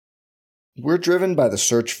We're driven by the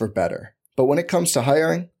search for better. But when it comes to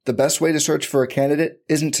hiring, the best way to search for a candidate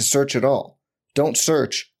isn't to search at all. Don't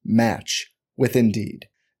search, match with Indeed.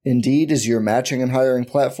 Indeed is your matching and hiring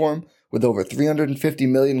platform with over 350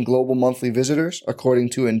 million global monthly visitors,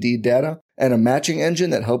 according to Indeed data, and a matching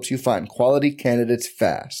engine that helps you find quality candidates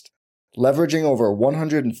fast. Leveraging over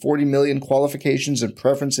 140 million qualifications and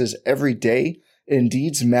preferences every day,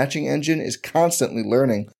 Indeed's matching engine is constantly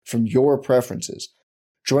learning from your preferences.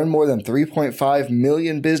 Join more than 3.5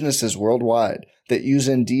 million businesses worldwide that use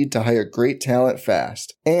Indeed to hire great talent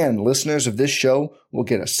fast. And listeners of this show will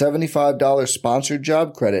get a $75 sponsored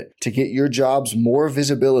job credit to get your jobs more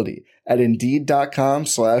visibility at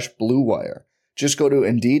Indeed.com/Blue Wire. Just go to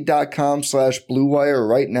Indeed.com/Blue Wire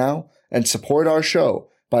right now and support our show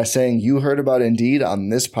by saying you heard about Indeed on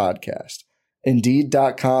this podcast.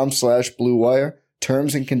 Indeed.com/Blue Wire.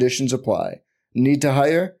 Terms and conditions apply. Need to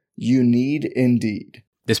hire? You need Indeed.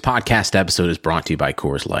 This podcast episode is brought to you by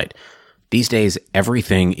Coors Light. These days,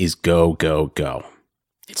 everything is go, go, go.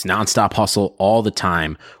 It's nonstop hustle all the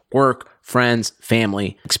time. Work, friends,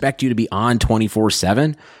 family expect you to be on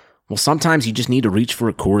 24/7. Well, sometimes you just need to reach for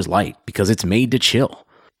a Coors Light because it's made to chill.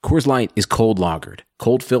 Coors Light is cold lagered,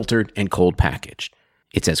 cold filtered, and cold packaged.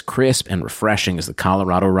 It's as crisp and refreshing as the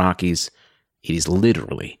Colorado Rockies. It is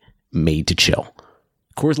literally made to chill.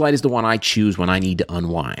 Coors Light is the one I choose when I need to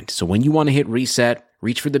unwind. So when you want to hit reset,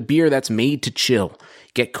 reach for the beer that's made to chill.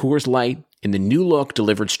 Get Coors Light in the new look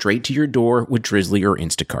delivered straight to your door with Drizzly or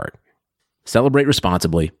Instacart. Celebrate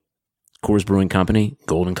responsibly. Coors Brewing Company,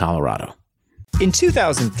 Golden, Colorado. In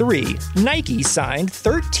 2003, Nike signed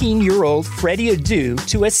 13-year-old Freddie Adu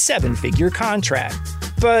to a seven-figure contract.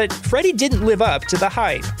 But Freddie didn't live up to the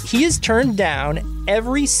hype. He has turned down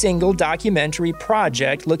every single documentary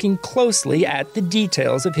project looking closely at the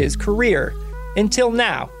details of his career. Until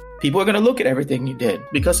now. People are going to look at everything you did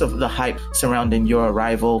because of the hype surrounding your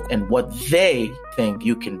arrival and what they think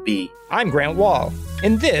you can be. I'm Grant Wall,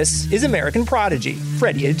 and this is American Prodigy,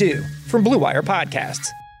 Freddie Adu, from Blue Wire Podcasts.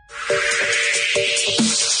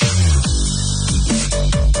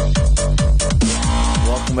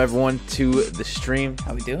 Welcome everyone to the stream.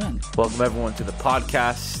 How we doing? Welcome everyone to the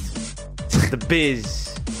podcast. The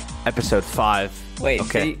Biz, episode 5. Wait,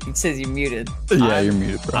 okay. It says you're muted. Yeah, you're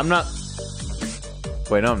muted, bro. I'm not.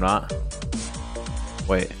 Wait, no, I'm not.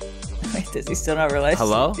 Wait, does he still not realize?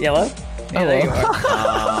 Hello? Yellow? Yeah, there you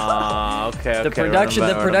are. Okay. The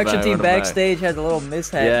production team backstage has a little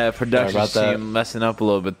mishap. Yeah, production Sorry about team messing up a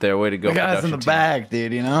little bit there. Way to go, The guys in the production team. back,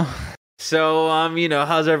 dude, you know? So,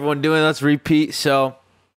 how's everyone doing? Let's repeat. So,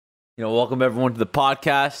 welcome everyone to the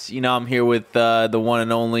podcast. I'm here with the one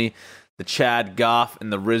and only, the Chad Goff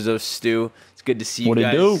and the Rizzo Stu. It's good to see you What it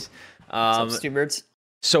guys. do? What's up, Stu Birds?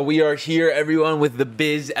 So we are here, everyone, with the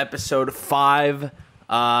Biz episode 5.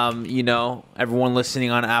 Everyone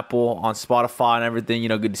listening on Apple, on Spotify, and everything.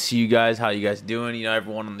 Good to see you guys. How you guys doing?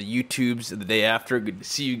 Everyone on the YouTubes the day after. Good to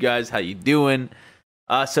see you guys. How you doing?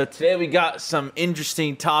 So today we got some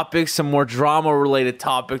interesting topics, some more drama-related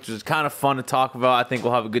topics, which is kind of fun to talk about. I think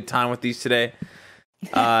we'll have a good time with these today.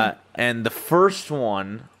 And the first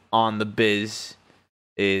one on the Biz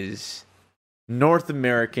is North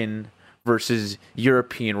American versus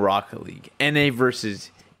European Rocket League, NA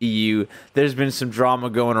versus EU. There's been some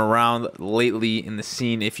drama going around lately in the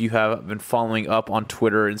scene. If you have been following up on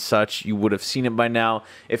Twitter and such, you would have seen it by now.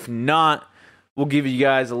 If not, we'll give you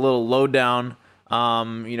guys a little lowdown.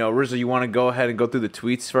 Rizzo, you want to go ahead and go through the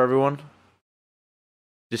tweets for everyone?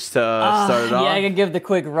 Just to start it off? Yeah, I can give the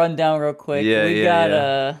quick rundown real quick.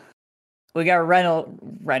 We got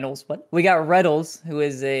Reynolds. What? We got Reynolds, who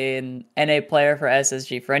is an NA player for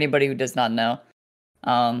SSG. For anybody who does not know,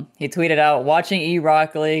 he tweeted out, "Watching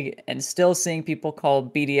Rocket League and still seeing people call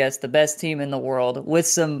BDS the best team in the world," with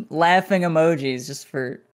some laughing emojis just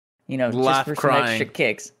for some extra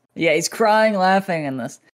kicks. Yeah, he's crying, laughing in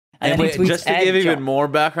this. And then he tweets, just to give even more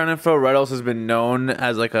background info, Reynolds has been known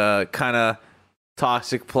as like a kind of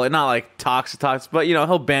toxic play, not like toxic, but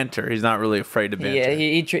he'll banter. He's not really afraid to banter. Yeah,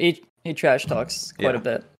 he trash talks quite a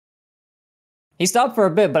bit. He stopped for a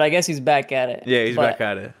bit, but I guess he's back at it. Yeah, he's back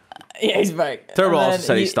at it. Yeah, he's back. Turbo also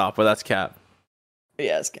said he stopped, but that's cap.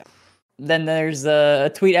 Yeah, it's cap. Then there's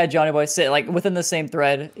a tweet at Johnny Boy, like within the same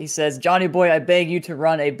thread. He says, "Johnny Boy, I beg you to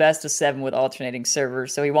run a best of 7 with alternating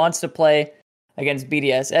servers." So he wants to play against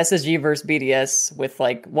BDS, SSG versus BDS, with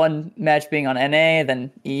like one match being on NA, then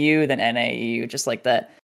EU, then NA, EU, just like that.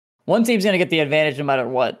 One team's going to get the advantage no matter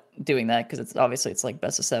what doing that, because it's obviously it's like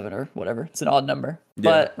best of 7 or whatever. It's an odd number. Yeah.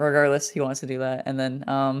 But regardless, he wants to do that. And then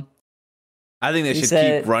I think they should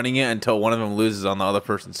keep running it until one of them loses on the other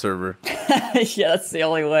person's server. Yeah, that's the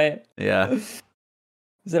only way. Yeah.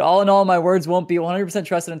 He said, all in all, my words won't be 100%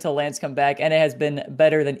 trusted until Lance come back, and it has been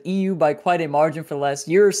better than EU by quite a margin for the last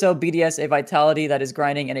year or so. BDS, a vitality that is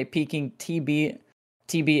grinding and a peaking TB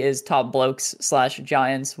is top blokes /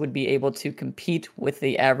 giants, would be able to compete with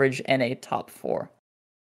the average NA top 4.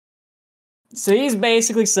 So he's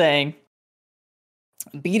basically saying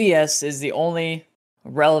BDS is the only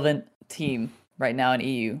relevant team right now in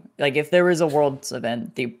EU. Like, if there was a Worlds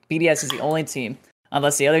event, the BDS is the only team.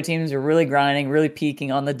 Unless the other teams are really grinding, really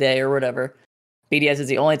peaking on the day or whatever, BDS is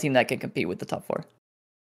the only team that can compete with the top 4.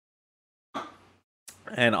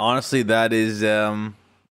 And honestly, that is, I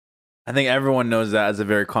think everyone knows that as a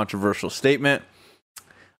very controversial statement.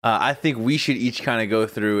 I think we should each kind of go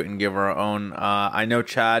through and give our own. I know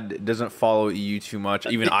Chad doesn't follow EU too much.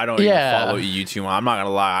 Even I don't even follow EU too much. I'm not going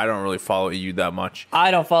to lie. I don't really follow EU that much. I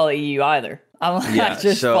don't follow EU either. I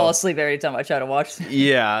just fall asleep every time I try to watch them.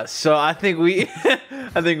 Yeah, so I think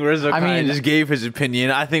Rizzo kind of just gave his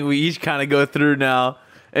opinion. I think we each kind of go through now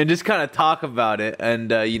and just kind of talk about it,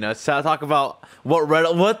 and talk about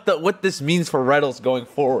what this means for Red Bulls going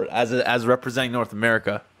forward as representing North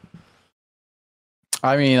America.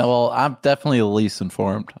 I mean, well, I'm definitely the least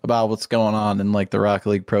informed about what's going on in like the Rocket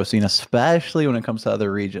League pro scene, especially when it comes to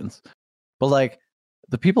other regions. But like,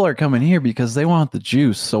 the people are coming here because they want the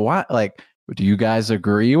juice. So why, like? Do you guys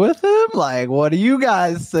agree with him? Like, what do you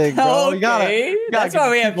guys think, bro? Okay. That's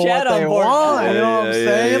why we have Chad on board. You know what I'm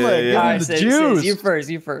saying? Like, give them the juice.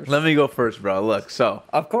 You first. Let me go first, bro. Look, so.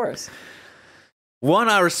 Of course. One,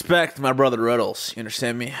 I respect my brother Reddles. You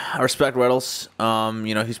understand me? I respect Reddles.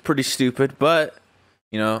 He's pretty stupid, but,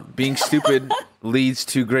 being stupid leads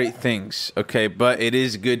to great things, okay? But it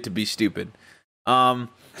is good to be stupid. But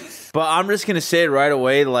I'm just going to say it right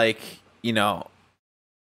away, like,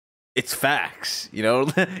 it's facts,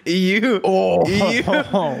 EU's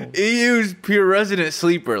pure resident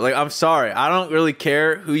sleeper. Like, I'm sorry, I don't really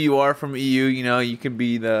care who you are from EU. You can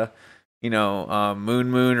be the,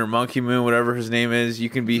 Moon or Monkey Moon, whatever his name is. You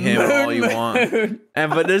can be him all you want.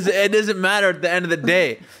 But it doesn't matter at the end of the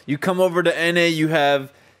day. You come over to NA, you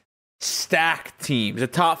have stacked teams. The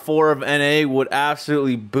top 4 of NA would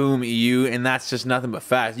absolutely boom EU, and that's just nothing but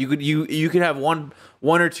facts. You could have one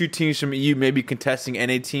or two teams from EU maybe contesting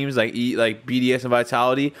NA teams like BDS and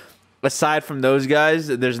Vitality. Aside from those guys,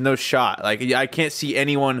 there's no shot. Like, I can't see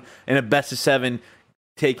anyone in a best of 7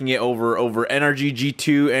 taking it over NRG,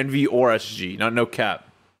 G2, Envy, or SG. No cap.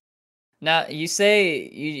 Now, you say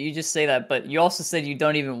you just say that, but you also said you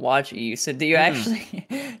don't even watch EU. So do you actually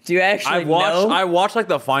I watched like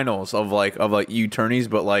the finals of EU tourneys,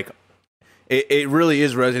 but like it really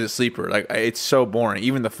is resident sleeper. Like, it's so boring,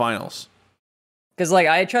 even the finals. Because like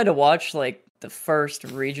I tried to watch like the first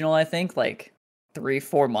regional, I think like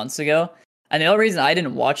 3-4 months ago, and the only reason I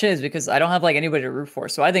didn't watch it is because I don't have like anybody to root for.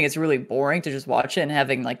 So I think it's really boring to just watch it and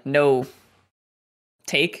having like no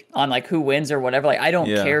take on like who wins or whatever. Like, I don't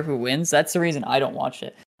care who wins. That's the reason I don't watch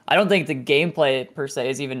it. I don't think the gameplay per se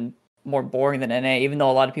is even more boring than NA, even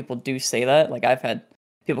though a lot of people do say that. Like, I've had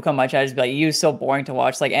people come to my chat and just be like, EU is so boring to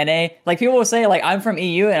watch. Like, NA, like people will say like, I'm from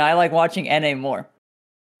EU and I like watching NA more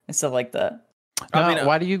and stuff like that.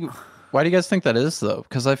 Why do you guys think that is though?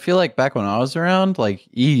 Because I feel like back when I was around, like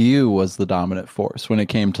EU was the dominant force when it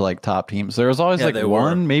came to like top teams. There was always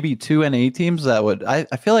one, maybe 2 NA teams that would. I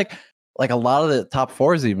feel like a lot of the top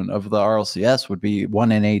 4s even of the RLCS would be one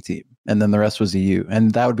NA team, and then the rest was EU,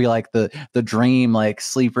 and that would be like the dream like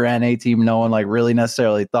sleeper NA team. No one like really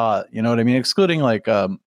necessarily thought, you know what I mean? Excluding like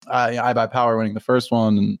iBuyPower winning the first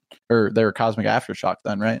one, or they were Cosmic Aftershock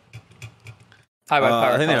then, right?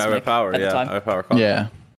 I think they have iBuyPower. Yeah, iBuyPower.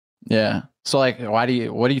 Yeah. So like, what do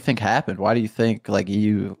you think happened? Why do you think like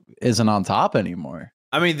EU isn't on top anymore?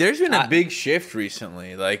 I mean, there's been a big shift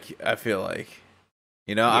recently. Like, I feel like,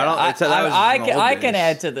 I can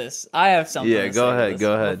add to this. I have something. Yeah, go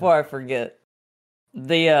ahead. Before I forget,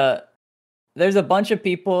 there's a bunch of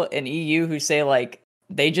people in EU who say like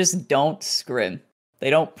they just don't scrim. They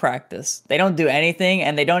don't practice. They don't do anything,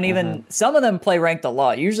 and they don't even. Some of them play ranked a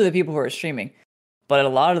lot. Usually the people who are streaming. But a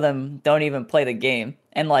lot of them don't even play the game.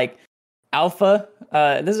 And like Alpha,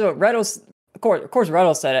 this is what Reddles, of course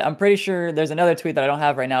Reddles said it. I'm pretty sure there's another tweet that I don't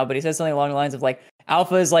have right now, but he said something along the lines of like,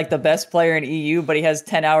 Alpha is like the best player in EU, but he has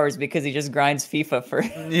 10 hours because he just grinds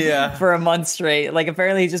FIFA for a month straight. Like,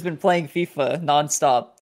 apparently he's just been playing FIFA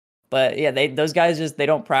nonstop. But yeah, those guys they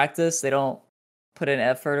don't practice. They don't put in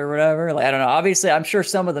effort or whatever. Like, I don't know. Obviously, I'm sure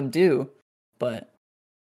some of them do, but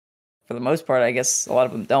for the most part, I guess a lot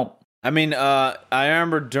of them don't. I mean, I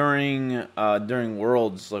remember during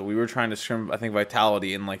Worlds, like we were trying to scrim, I think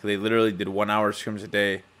Vitality, and like they literally did 1 hour scrims a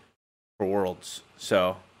day for Worlds.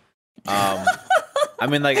 So, I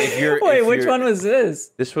mean, like if you're Wait, which one was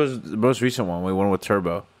this? This was the most recent one. We went with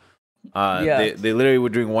Turbo. Yeah. They literally were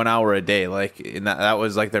doing 1 hour a day, like and that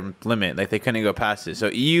was like their limit. Like they couldn't go past it. So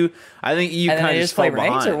EU, I think EU kind of just play fell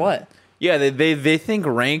ranked behind. or what? Yeah, they think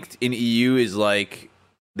ranked in EU is like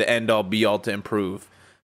the end all be all to improve,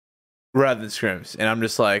 rather than scrims. And I'm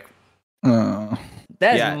just like, that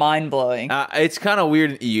is mind blowing. It's kind of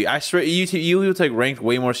weird in EU. I swear EU will take ranked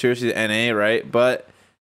way more seriously than NA, right? But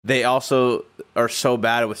they also are so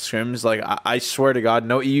bad with scrims. Like I swear to God,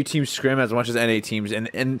 no EU teams scrim as much as NA teams.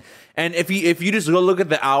 And if you just go look at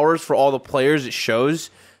the hours for all the players,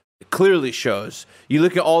 it clearly shows. You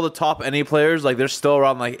look at all the top NA players, like they're still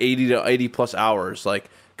around like 80 to 80 plus hours, like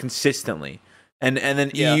consistently. And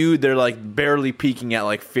then EU, they're like barely peaking at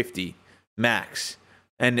like 50 max.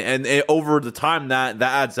 And over the time that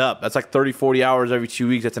adds up. That's like 30, 40 hours every 2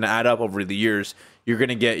 weeks. That's gonna add up over the years. You're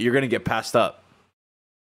gonna get passed up.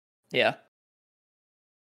 Yeah.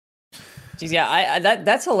 Jeez, yeah,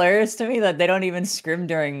 that's hilarious to me that they don't even scrim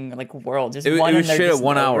during like Worlds. Just it was straight at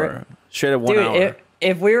 1 hour. Straight at 1 hour.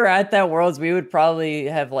 If we were at that Worlds, we would probably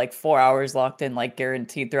have like 4 hours locked in, like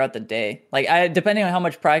guaranteed throughout the day. Like depending on how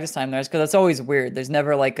much practice time there's, because it's always weird. There's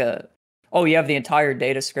never like you have the entire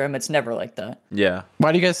day to scrim. It's never like that. Yeah.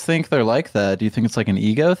 Why do you guys think they're like that? Do you think it's like an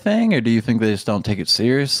ego thing, or do you think they just don't take it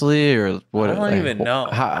seriously, or what? I don't even know.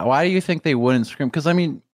 Why do you think they wouldn't scrim? Because I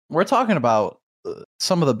mean, we're talking about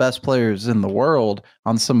some of the best players in the world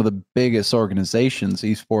on some of the biggest organizations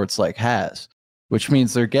esports like has, which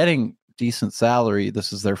means they're getting decent salary.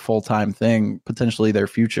 This is their full-time thing, potentially their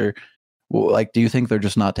future. Like, do you think they're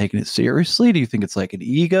just not taking it seriously? Do you think it's like an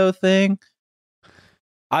ego thing?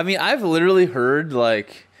 I mean, I've literally heard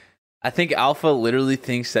like, I think Alpha literally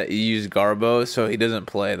thinks that he used Garbo, so he doesn't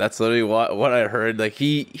play. That's literally what I heard. Like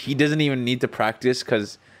he doesn't even need to practice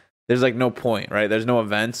because there's like no point, right? There's no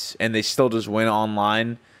events, and they still just win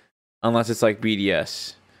online unless it's like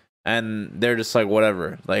BDS, and they're just like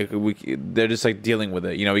whatever. Like they're just like dealing with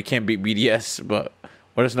it. You know, we can't beat BDS, but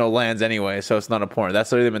there's no lands anyway, so it's not important.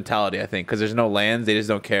 That's literally the mentality, I think, because there's no lands, they just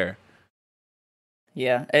don't care.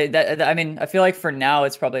 Yeah, I mean, I feel like for now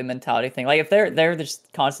it's probably a mentality thing. Like if they're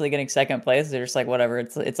just constantly getting second place, they're just like whatever.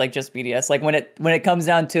 It's like just BDS. Like when it comes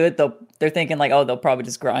down to it, they're thinking like, oh, they'll probably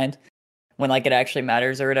just grind when like it actually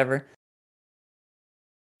matters or whatever.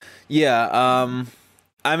 Yeah,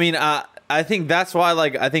 I mean, I think that's why,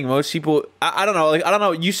 like, I think most people, I don't know, like, I don't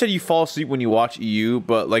know, you said you fall asleep when you watch EU,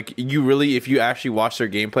 but, like, you really, if you actually watch their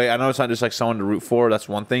gameplay, I know it's not just, like, someone to root for, that's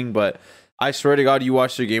one thing, but I swear to God, you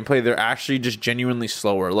watch their gameplay, they're actually just genuinely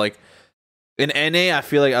slower. Like, in NA, I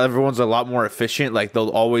feel like everyone's a lot more efficient, like, they'll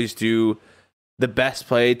always do the best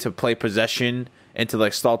play to play possession and to,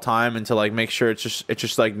 like, stall time and to, like, make sure it's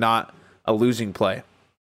just like, not a losing play.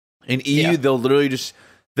 In EU, they'll literally just...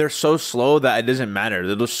 They're so slow that it doesn't matter.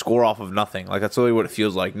 They'll just score off of nothing. Like, that's really what it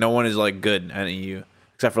feels like. No one is, like, good at EU,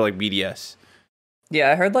 except for, like, BDS. Yeah,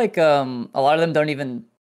 I heard, like, a lot of them don't even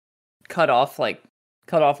cut off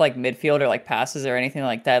midfield or, like, passes or anything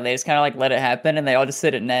like that. They just kind of, like, let it happen, and they all just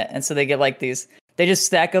sit at net. And so they get, like, they just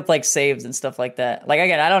stack up, like, saves and stuff like that. Like,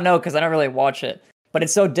 again, I don't know, because I don't really watch it. But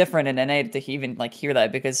it's so different in NA to even, like, hear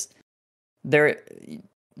that, because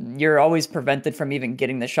you're always prevented from even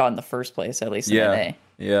getting the shot in the first place, at least in NA.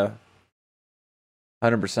 Yeah.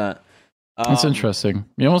 100%. That's interesting.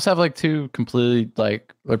 You almost have like two completely,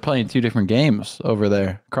 like, they're playing two different games over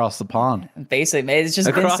there across the pond. Basically, it's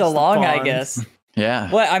just been so long, I guess.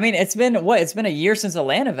 Yeah. Well, I mean, it's been a year since the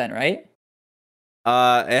LAN event, right?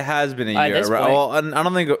 It has been a year. Right? Well, I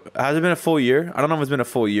don't think, has it been a full year? I don't know if it's been a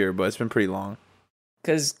full year, but it's been pretty long.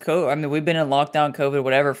 Because I mean, we've been in lockdown, COVID,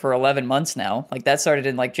 whatever, for 11 months now. Like that started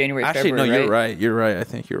in like January, February. Actually, no, you're right. You're right. I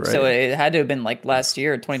think you're right. So it had to have been like last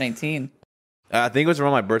year, 2019. I think it was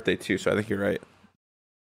around my birthday too. So I think you're right.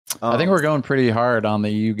 I think we're going pretty hard on the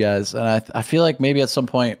EU guys, and I feel like maybe at some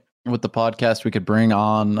point with the podcast we could bring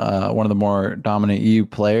on one of the more dominant EU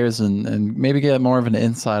players and maybe get more of an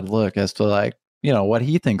inside look as to like what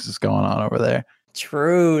he thinks is going on over there.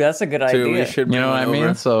 True, that's a good idea. We should, you know what I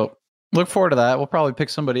mean? So. Look forward to that. We'll probably pick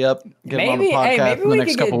somebody up, get him on the podcast in the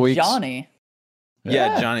next couple weeks. Johnny.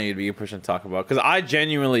 Yeah, Johnny would be a person to talk about. Because I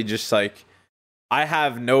genuinely just like, I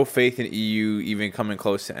have no faith in EU even coming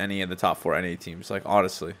close to any of the top 4 NA teams. Like,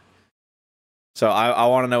 honestly. So I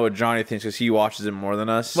want to know what Johnny thinks because he watches it more than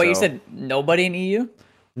us. Wait, you said nobody in EU?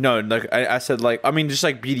 No, like I said, like, I mean, just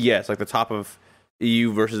like BDS, like the top of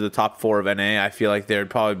EU versus the top 4 of NA. I feel like they'd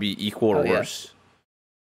probably be equal or worse.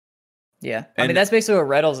 Yeah, I mean, that's basically what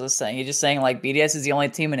Reddles is saying. He's just saying, like, BDS is the only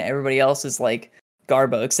team and everybody else is, like,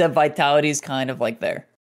 Garbo, except Vitality's kind of, like, there.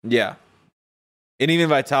 Yeah. And even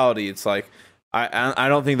Vitality, it's like, I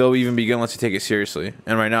don't think they'll even be good unless you take it seriously.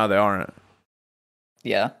 And right now they aren't.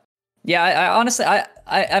 Yeah. Yeah, I honestly,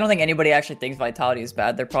 I don't think anybody actually thinks Vitality is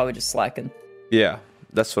bad. They're probably just slacking. Yeah,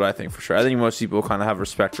 that's what I think for sure. I think most people kind of have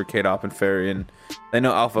respect for K-Dop and Fairy, and they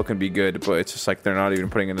know Alpha can be good, but it's just like they're not even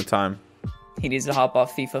putting in the time. He needs to hop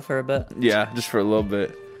off FIFA for a bit. Yeah, just for a little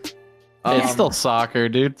bit. It's still soccer,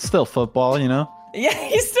 dude. It's still football, you know? Yeah,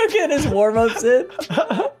 he's still getting his warm-ups in.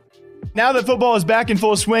 Now that football is back in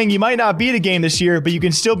full swing, you might not be at a game this year, but you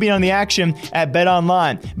can still be on the action at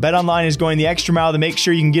BetOnline. BetOnline is going the extra mile to make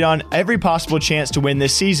sure you can get on every possible chance to win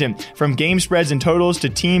this season. From game spreads and totals to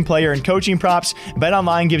team, player, and coaching props,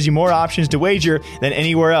 BetOnline gives you more options to wager than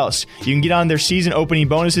anywhere else. You can get on their season opening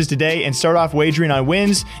bonuses today and start off wagering on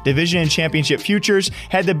wins, division, and championship futures.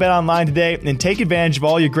 Head to BetOnline today and take advantage of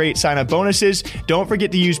all your great sign-up bonuses. Don't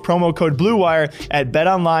forget to use promo code BlueWire at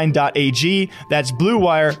betonline.ag. That's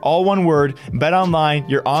BlueWire, all one word. BetOnline,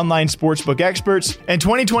 your online sportsbook experts. And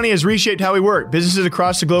 2020 has reshaped how we work. Businesses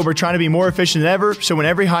across the globe are trying to be more efficient than ever, so when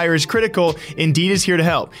every hire is critical, Indeed is here to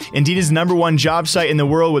help. Indeed is the #1 job site in the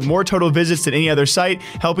world with more total visits than any other site,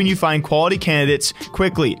 helping you find quality candidates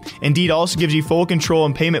quickly. Indeed also gives you full control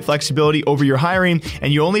and payment flexibility over your hiring,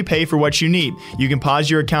 and you only pay for what you need. You can pause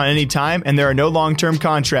your account anytime, and there are no long-term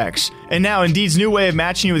contracts. And now, Indeed's new way of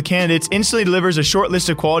matching you with candidates instantly delivers a short list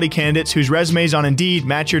of quality candidates whose resumes on Indeed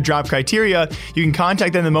match your job criteria. You can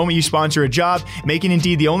contact them the moment you sponsor a job, making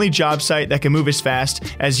Indeed the only job site that can move as fast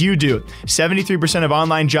as you do. 73% of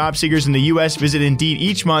online job seekers in the U.S. visit Indeed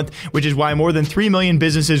each month, which is why more than 3 million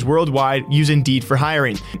businesses worldwide use Indeed for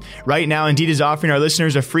hiring. Right now, Indeed is offering our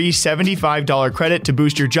listeners a free $75 credit to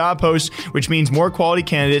boost your job post, which means more quality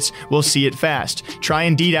candidates will see it fast. Try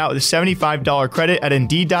Indeed out with a $75 credit at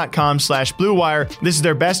Indeed.com/BlueWire. This is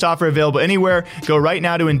their best offer available anywhere. Go right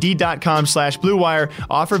now to Indeed.com/BlueWire.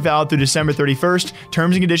 Offer valid through December 31st.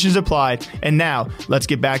 Terms and conditions apply. And now, let's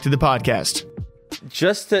get back to the podcast.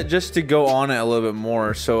 Just to go on it a little bit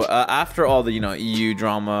more. So after all the EU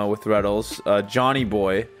drama with Reddles, Johnny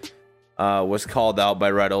Boy was called out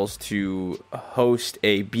by Reddles to host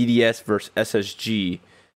a BDS versus SSG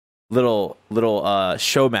little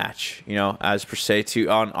show match, as per se,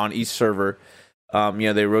 on each server.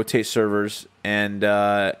 They rotate servers, and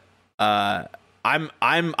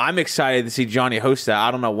I'm excited to see Johnny host that.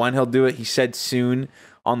 I don't know when he'll do it. He said soon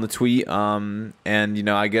on the tweet. And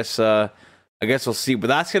I guess we'll see. But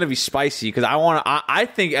that's gonna be spicy because I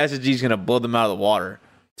think SSG is gonna blow them out of the water.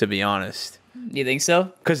 To be honest. You think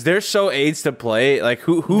so? Because they're so AIDS to play. Like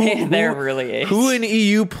they're really AIDS. Who in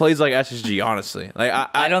EU plays like SSG? Honestly, like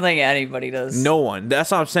I don't think anybody does. No one.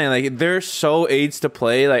 That's what I'm saying. Like they're so AIDS to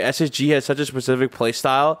play. Like SSG has such a specific play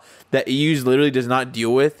style that EU literally does not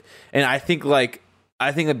deal with. And I think the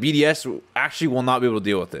BDS actually will not be able to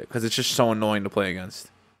deal with it because it's just so annoying to play against.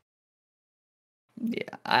 Yeah,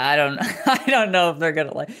 I don't know if they're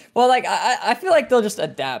gonna I feel like they'll just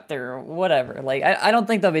adapt or whatever. Like I don't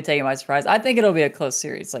think they'll be taken by surprise. I think it'll be a close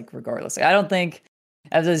series, like regardless. Like, I don't think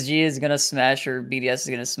SSG is gonna smash or BDS is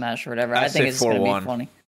gonna smash or whatever. I think it's gonna be funny.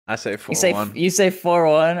 I say 4-1. You say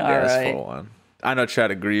 4-1? All right. 4-1. I know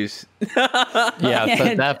Chad agrees. Yeah,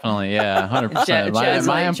 so definitely. Yeah, 100%.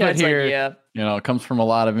 My input here, comes from a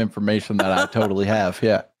lot of information that I totally have.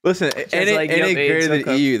 Yeah. Listen, NA greater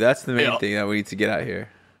than EU. That's the main thing that we need to get out here.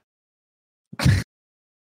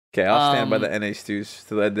 Okay, I'll stand by the NA stews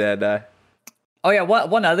to let Dad die. Oh yeah,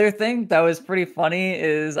 one other thing that was pretty funny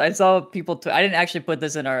is I saw people. I didn't actually put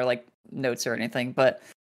this in our notes or anything, but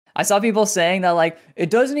I saw people saying that it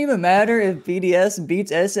doesn't even matter if BDS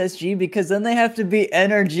beats SSG because then they have to beat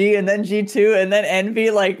NRG and then G2 and then Envy,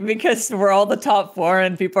 because we're all the top 4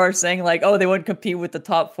 and people are saying oh, they wouldn't compete with the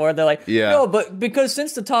top 4. They're like, yeah, no, but because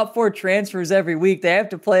since the top 4 transfers every week, they have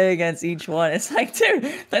to play against each one. It's like,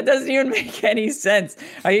 dude, that doesn't even make any sense.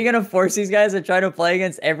 Are you gonna force these guys to try to play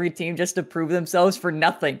against every team just to prove themselves for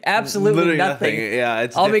nothing? Absolutely literally nothing. Yeah,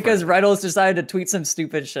 it's all different. Because Reddles decided to tweet some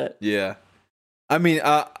stupid shit. Yeah. I mean,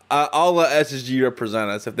 I'll let SSG represent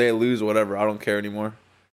us. If they lose, whatever, I don't care anymore.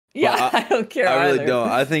 Yeah, I don't care. I really either. don't.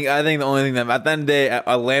 I think the only thing that at the end of the day,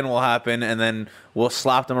 a LAN will happen, and then we'll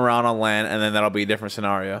slap them around on LAN, and then that'll be a different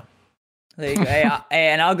scenario. There you go. Hey,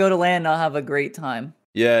 and I'll go to LAN and I'll have a great time.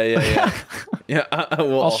 Yeah. Yeah,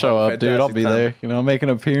 I'll show up, dude. I'll be there. Make an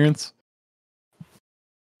appearance.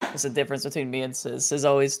 There's a difference between me and Sis. Sis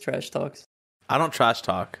always trash talks. I don't trash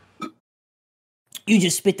talk. You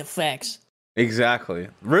just spit the facts. Exactly.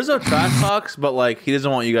 Rizzo trash talks, but he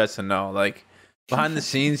doesn't want you guys to know. Behind the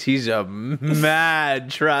scenes, he's a mad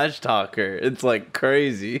trash talker. It's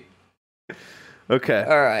crazy. Okay.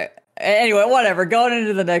 All right. Anyway, whatever. Going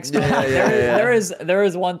into the next topic. There is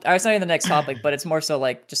one. It's not even the next topic, but it's more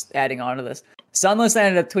so just adding on to this. Sunless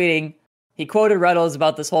ended up tweeting. He quoted Reynolds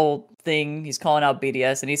about this whole thing. He's calling out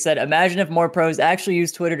BDS, and he said, "Imagine if more pros actually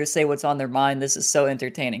use Twitter to say what's on their mind. This is so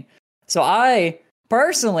entertaining." So I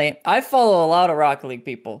follow a lot of Rocket League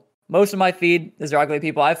people. Most of my feed is Rocket League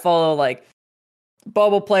people. I follow like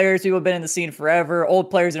bubble players, people have been in the scene forever, old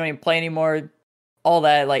players who don't even play anymore, all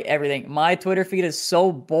that, like everything. My Twitter feed is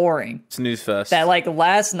so boring. Snooze fest. That like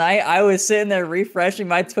last night I was sitting there refreshing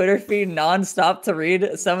my Twitter feed nonstop to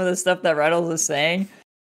read some of the stuff that Reynolds was saying.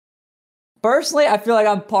 Personally, I feel like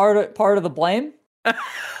I'm part of the blame.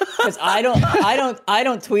 Because I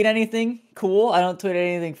don't tweet anything cool. I don't tweet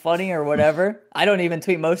anything funny or whatever. I don't even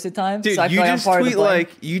tweet most of the time. Dude, so I feel you like just I'm part tweet of the blame.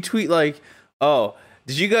 you tweet like, oh,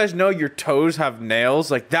 did you guys know your toes have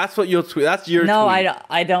nails? Like that's what you'll tweet. That's your No, tweet.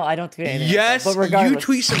 I don't tweet anything. Yes, but regardless. you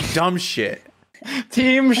tweet some dumb shit.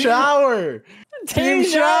 Team shower. Team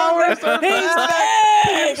showers are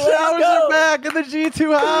back. Showers are back in the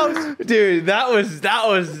G2 house. Dude, that was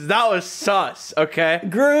sus, okay?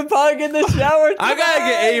 Group hug in the shower. I gotta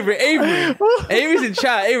get Avery. Avery's in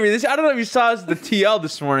chat. Avery, I don't know if you saw the TL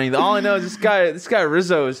this morning. All I know is this guy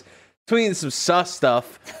Rizzo's tweeting some sus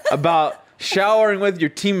stuff about showering with your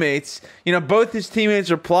teammates. You know, both his teammates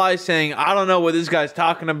reply saying, "I don't know what this guy's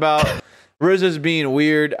talking about." Rizzo's being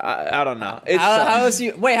weird. I don't know. How else do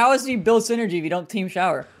you build synergy if you don't team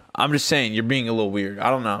shower? I'm just saying, you're being a little weird. I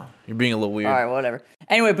don't know. You're being a little weird. All right, whatever.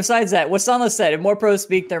 Anyway, besides that, what Sunless said, if more pros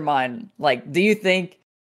speak their mind, like, do you think?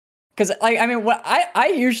 Because I mean, what I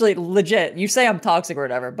usually legit, you say I'm toxic or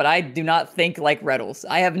whatever, but I do not think like Reddles.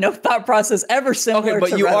 I have no thought process ever similar. Okay, but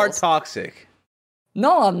to you are Reddles. toxic.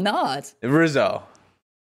 No, I'm not. Rizzo.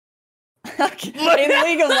 In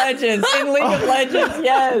League of Legends,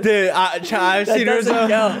 yes. Dude, I've seen doesn't Rizzo.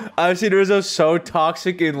 count. I've seen Rizzo so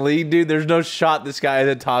toxic in League, dude. There's no shot this guy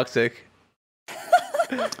isn't toxic.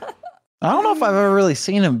 I don't know if I've ever really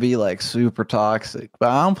seen him be like super toxic, but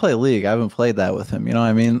I don't play League. I haven't played that with him. You know what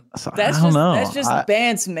I mean? So I don't know. That's just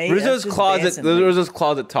Bance, mate. Rizzo's That's just Rizzo's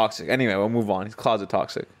closet toxic. Anyway, we'll move on. He's closet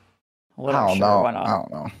toxic. Whatever, I don't sure, know. why not? I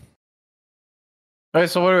don't know. All right,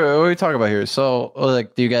 so what are we talking about here? So,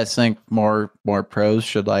 like, do you guys think more pros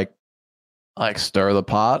should like stir the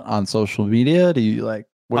pot on social media? Do you like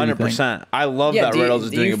 100%? I love that Reynolds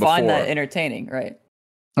is doing it before. Do you find that entertaining, right?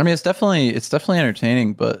 I mean, it's definitely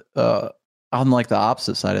entertaining, but on like the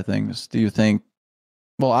opposite side of things, do you think?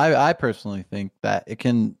 Well, I personally think that it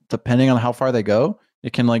can, depending on how far they go,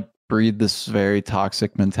 it can like breed this very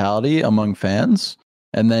toxic mentality among fans,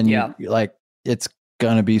 and then it's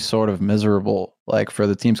gonna be sort of miserable like for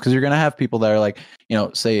the teams, because you're gonna have people that are like, you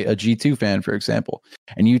know, say a G2 fan, for example,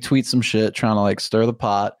 and you tweet some shit trying to like stir the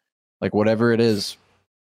pot, like whatever it is.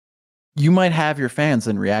 You might have your fans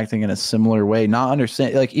then reacting in a similar way, not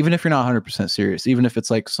understand, like, even if you're not 100% serious, even if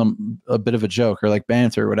it's like a bit of a joke or like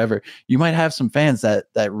banter or whatever, you might have some fans that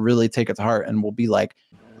really take it to heart and will be like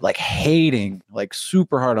hating like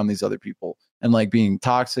super hard on these other people and like being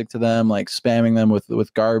toxic to them, like spamming them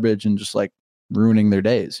with garbage and just like ruining their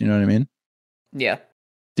days. You know what I mean? Yeah.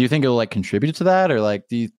 Do you think it'll like contribute to that, or like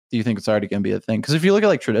do you think it's already gonna be a thing? Because if you look at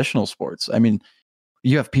like traditional sports, I mean,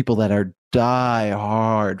 you have people that are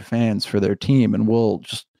die-hard fans for their team and will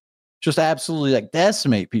just absolutely like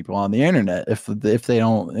decimate people on the internet if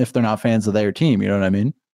they're not fans of their team. You know what I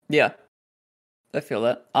mean? Yeah, I feel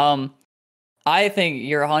that. I think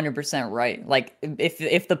you're 100% right. Like,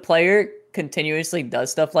 if the player continuously does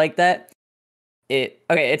stuff like that,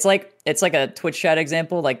 it's like a Twitch chat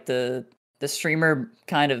example. Like the streamer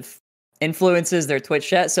kind of influences their Twitch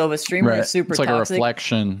chat. So if a streamer is super toxic, it's like a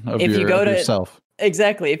reflection of yourself.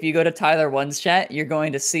 Exactly. If you go to Tyler One's chat, you're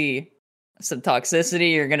going to see some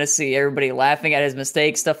toxicity. You're going to see everybody laughing at his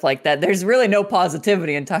mistakes, stuff like that. There's really no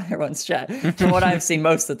positivity in Tyler One's chat from what I've seen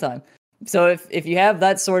most of the time. So if you have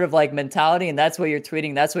that sort of like mentality and that's what you're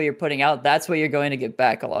tweeting, that's what you're putting out, that's what you're going to get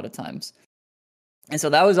back a lot of times. And so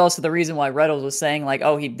that was also the reason why Reddles was saying like,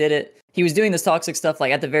 oh, he did it. He was doing this toxic stuff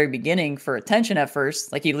like at the very beginning for attention at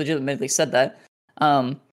first. Like he legitimately said that.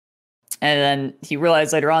 And then he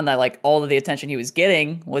realized later on that like all of the attention he was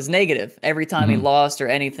getting was negative every time he lost or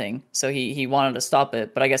anything. So he wanted to stop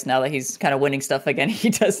it. But I guess now that he's kind of winning stuff again,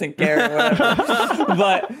 he doesn't care or whatever.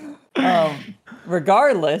 But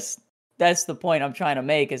regardless, that's the point I'm trying to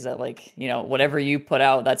make, is that like, you know, whatever you put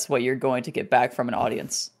out, that's what you're going to get back from an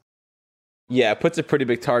audience. Yeah, it puts a pretty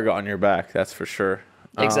big target on your back, that's for sure.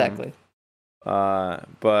 Exactly. But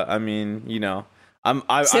I mean, you know,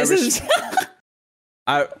 I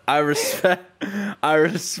respect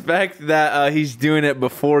that he's doing it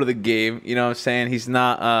before the game. You know what I'm saying? He's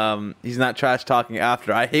not trash talking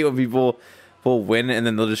after. I hate when people will win and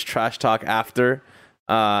then they'll just trash talk after.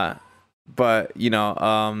 but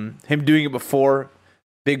him doing it before,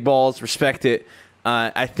 big balls, respect it.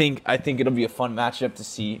 I think it'll be a fun matchup to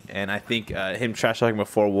see, and I think him trash talking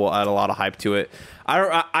before will add a lot of hype to it.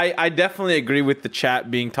 I definitely agree with the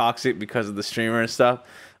chat being toxic because of the streamer and stuff.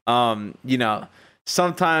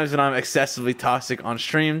 Sometimes when I'm excessively toxic on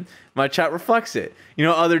stream, my chat reflects it.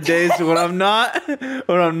 Other days when I'm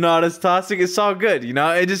not as toxic, it's all good.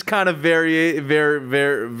 It just kind of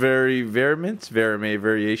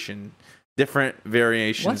different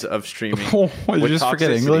variations of streaming. Did you just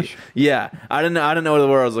forget English? Yeah, I didn't know the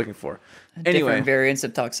word I was looking for. Different variants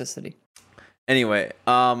of toxicity. Anyway,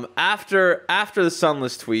 after the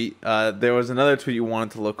Sunless tweet, there was another tweet you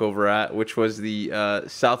wanted to look over at, which was the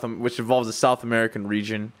which involves the South American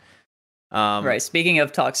region. Right. Speaking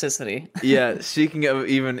of toxicity. Yeah. Speaking of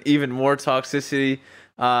even more toxicity,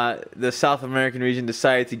 the South American region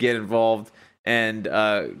decided to get involved, and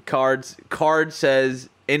Card says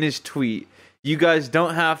in his tweet, "You guys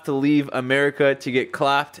don't have to leave America to get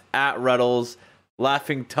clapped at Reddles,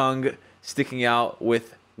 laughing tongue sticking out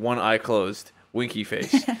with one eye closed, winky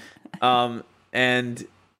face." And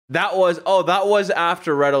that was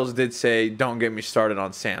after Reddles did say, "Don't get me started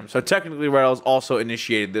on Sam." So technically, Reddles also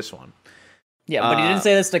initiated this one. Yeah, but he didn't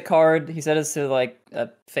say this to Card. He said this to like a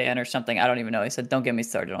fan or something. I don't even know. He said, "Don't get me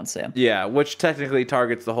started on Sam." Yeah, which technically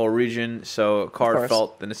targets the whole region. So Card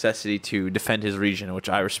felt the necessity to defend his region, which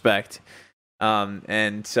I respect.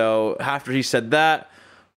 And so after he said that,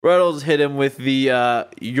 Reddles hit him with the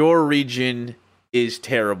 "your region is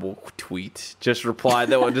terrible" tweet. Just replied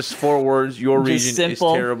that one, just 4 words. Your region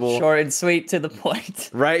simple, is terrible. Short and sweet, to the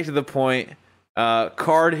point. Right to the point.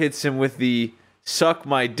 Card hits him with the "suck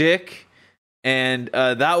my dick." And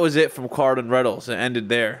that was it from Card and Reddles. It ended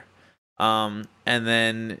there. And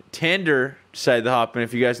then Tander decided to hop in.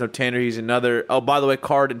 If you guys know Tander, he's another... Oh, by the way,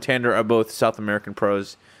 Card and Tander are both South American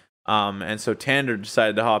pros. And so Tander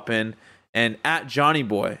decided to hop in. And at Johnny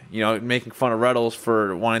Boy, making fun of Reddles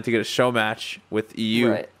for wanting to get a show match with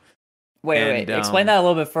EU. Right. Wait. Explain that a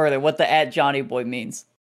little bit further, what the at Johnny Boy means.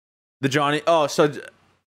 The Johnny... Oh, so...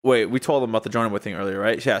 Wait, we told them about the Johnny Boy thing earlier,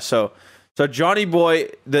 right? Yeah, So Johnny Boy,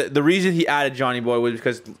 the reason he added Johnny Boy was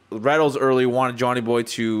because Reddles earlier wanted Johnny Boy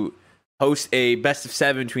to host a best of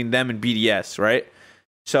 7 between them and BDS, right?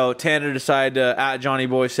 So Tanner decided to add Johnny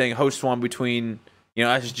Boy, saying host one between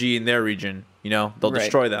SSG and their region. They'll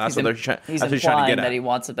destroy them. That's what they're trying to get at. That he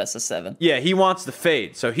wants a best of 7. Yeah, he wants the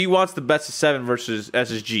fade. So he wants the best of 7 versus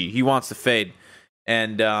SSG. He wants the fade,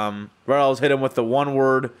 and Reddles hit him with the one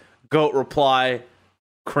word GOAT reply,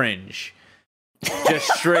 cringe, just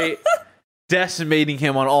straight. Decimating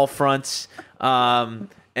him on all fronts, and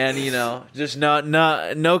just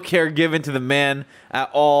no care given to the man at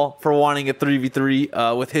all for wanting a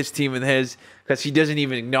 3v3 with his team and his, because he doesn't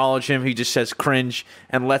even acknowledge him. He just says cringe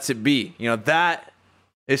and lets it be. That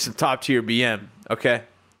is some top tier BM. Okay,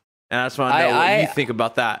 and I just want to know what you think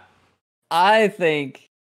about that. I think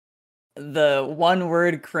the one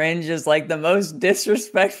word cringe is like the most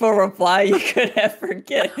disrespectful reply you could ever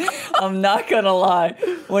get. I'm not gonna lie.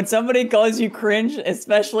 When somebody calls you cringe,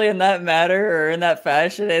 especially in that matter or in that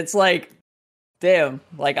fashion, it's like, damn,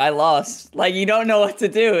 like I lost. Like you don't know what to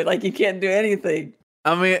do. Like you can't do anything.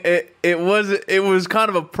 I mean, it was kind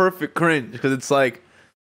of a perfect cringe, because it's like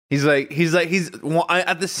he's at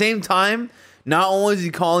the same time. Not only is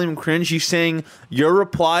he calling him cringe, he's saying, your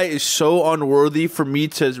reply is so unworthy for me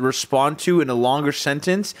to respond to in a longer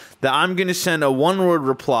sentence that I'm going to send a one-word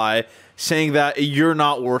reply saying that you're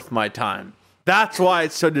not worth my time. That's why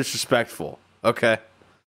it's so disrespectful. Okay?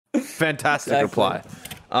 Fantastic reply.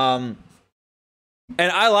 And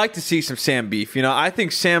I like to see some Sam beef. I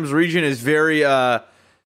think Sam's region is very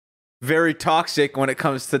toxic when it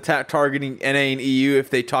comes to targeting NA and EU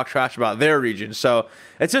if they talk trash about their region. So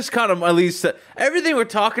it's just kind of, at least everything we're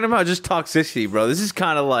talking about is just toxicity, bro. This is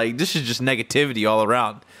kind of like, this is just negativity all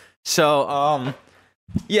around. So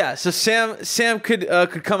yeah, so Sam could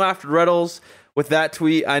come after Reddles with that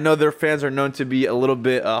tweet. I know their fans are known to be a little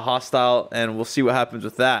bit hostile, and we'll see what happens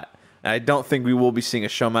with that. I don't think we will be seeing a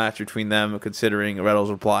show match between them, considering Reddles'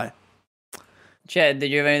 reply. Chad,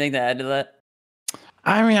 did you have anything to add to that?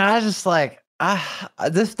 I mean, I just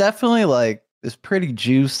this definitely is pretty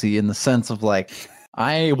juicy in the sense of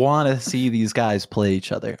I want to see these guys play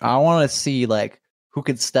each other. I want to see who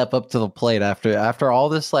could step up to the plate after all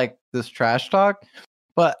this this trash talk.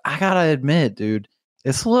 But I gotta admit, dude,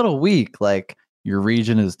 it's a little weak. Your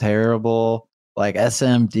region is terrible.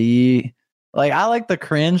 SMD. I like the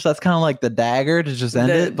cringe. That's kind of the dagger to just end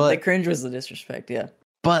it. But the cringe was the disrespect, yeah.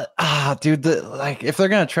 But dude, if they're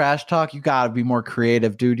gonna trash talk, you gotta be more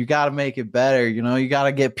creative, dude. You gotta make it better. You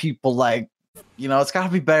gotta get people it's got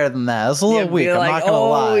to be better than that. It's a little weak. I'm not gonna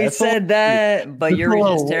lie. He said that, but your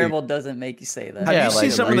region's terrible weak. Doesn't make you say that. Have you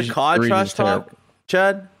seen some of the COD trash talk,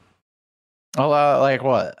 Chad? Oh, like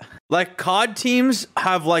what? Like COD teams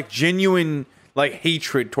have like genuine like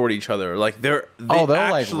hatred toward each other. Like they're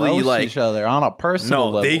actually like each other on a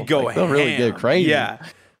personal level. They go they'll really get crazy. Yeah,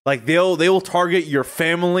 like they will target your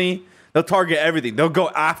family. They'll target everything. They'll go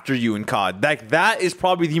after you in COD. Like that is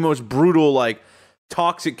probably the most brutal, like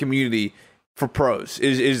toxic community for pros.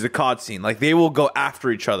 Is the COD scene. Like they will go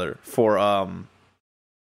after each other for some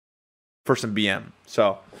BM.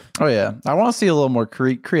 So. Oh yeah, I want to see a little more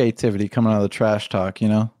creativity coming out of the trash talk.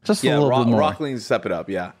 Just a little bit more. Rocket League step it up.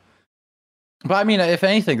 Yeah. But I mean, if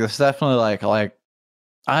anything, this is definitely like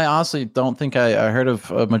I honestly don't think I heard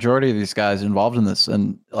of a majority of these guys involved in this,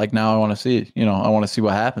 and like now I want to see, I want to see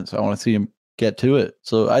what happens. I want to see him get to it.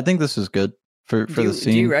 So I think this is good for the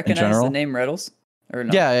scene. Do you recognize in general. the name Reddles or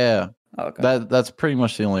no? Yeah. Oh, okay. That's pretty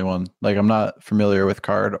much the only one. Like I'm not familiar with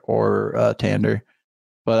Card or Tander,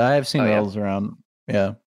 but I have seen Reddles around.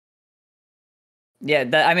 Yeah. Yeah,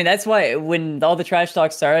 that's why when all the trash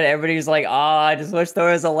talk started, everybody was like, I just wish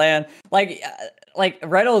there was a LAN. Like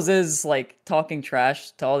Reynolds is like talking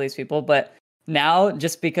trash to all these people, but now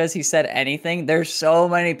just because he said anything, there's so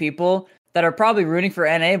many people that are probably rooting for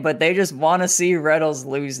NA, but they just want to see Reynolds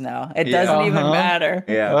lose now. It doesn't even matter.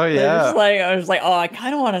 Yeah. Oh yeah. I was like, I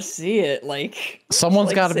kind of want to see it. Like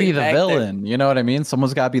someone's got to be the villain. You know what I mean?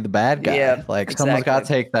 Someone's got to be the bad guy. Yeah, someone's got to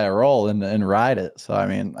take that role and ride it. So I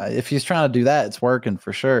mean, if he's trying to do that, it's working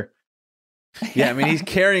for sure. Yeah, I mean, he's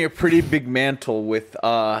carrying a pretty big mantle with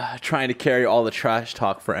trying to carry all the trash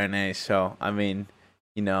talk for NA. So I mean,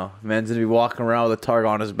 man's gonna be walking around with a target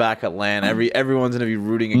on his back at LAN. Everyone's gonna be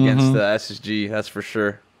rooting against the SSG. That's for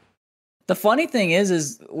sure. The funny thing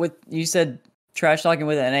is with you said trash talking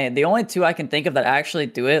with NA. The only two I can think of that actually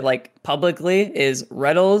do it like publicly is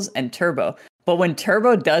Reddles and Turbo. But when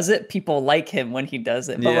Turbo does it, people like him when he does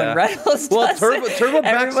it. But when Reddles does Turbo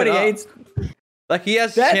backs everybody it up. hates. Like he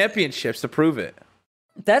has championships to prove it.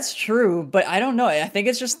 That's true, but I don't know. I think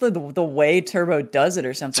it's just the way Turbo does it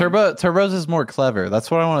or something. Turbo's is more clever.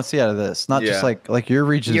 That's what I want to see out of this. Not just like your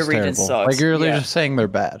region's terrible. Region sucks. Like you're just saying they're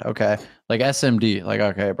bad. Okay. Like SMD. Like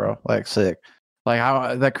okay, bro. Like sick. Like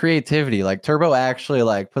how the creativity. Like Turbo actually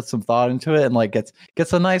like puts some thought into it and like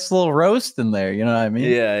gets a nice little roast in there. You know what I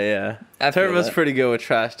mean? Yeah. Turbo's pretty good with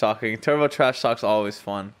trash talking. Turbo trash talk's always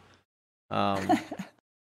fun.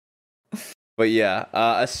 But yeah,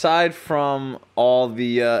 aside from all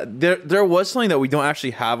the there was something that we don't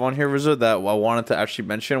actually have on here, Rizzo, that I wanted to actually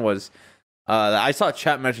mention was that I saw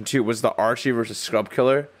chat mention too was the Archie versus Scrub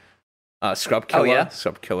Killer. Scrub Killer. Oh, yeah?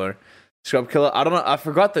 Scrub Killer. I don't know. I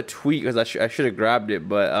forgot the tweet because I should have grabbed it,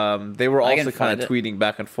 but they were also kind of tweeting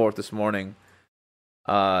back and forth this morning,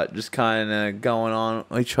 just kind of going on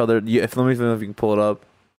each other. Let me know if you can pull it up.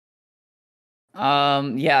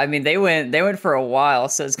 Yeah, I mean they went for a while,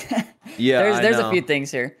 so it's there's a few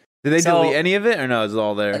things here. Did they delete any of it or no? It's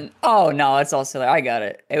all there. Oh no, it's all still there. I got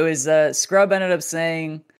it. It was Scrub ended up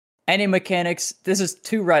saying any mechanics. This is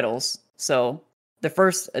two Reddles. So the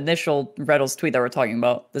first initial Reddles tweet that we're talking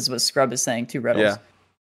about. This is what Scrub is saying. Two Reddles.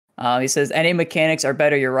 Yeah. He says NA mechanics are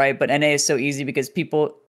better. You're right, but NA is so easy because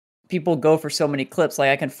people go for so many clips. Like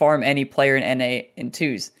I can farm any player in NA in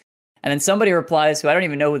twos. And then somebody replies, who I don't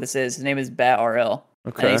even know who this is. His name is BatRL.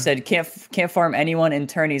 Okay. And he said, can't farm anyone in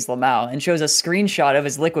tourneys Lamau. And shows a screenshot of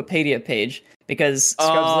his Liquipedia page. Because Scrub's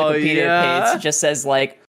Liquipedia page just says,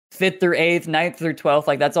 like, 5th through 8th, 9th through 12th.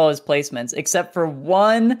 Like, that's all his placements. Except for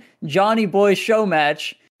one Johnny Boy show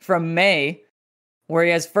match from May, where he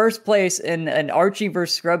has first place in an Archie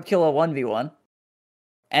versus Scrub Killa 1v1.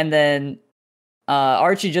 And then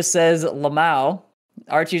Archie just says Lamau.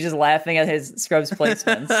 Archie's just laughing at his Scrub's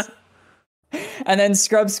placements. And then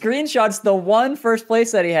Scrub screenshots the one first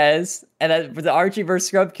place that he has, and that for the Archie versus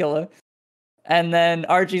Scrub Killer. And then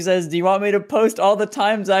Archie says, "Do you want me to post all the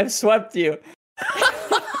times I've swept you?"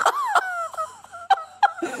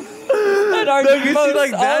 And Archie posts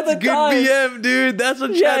like that's good times. BM, dude. That's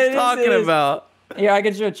what Chad's talking about. Yeah, I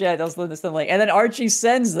can show Chad. I'll send this link. And then Archie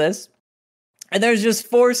sends this. And there's just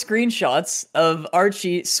 4 screenshots of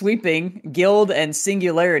Archie sweeping Guild and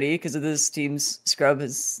Singularity because of this team's Scrub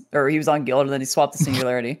he was on Guild and then he swapped to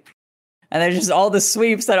Singularity. And there's just all the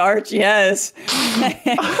sweeps that Archie has.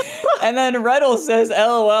 And then Reddle says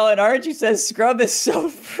LOL and Archie says Scrub is so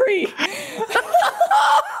free.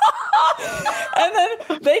 And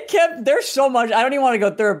then there's so much, I don't even want to go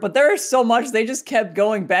through it, but there's so much, they just kept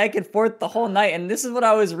going back and forth the whole night. And this is what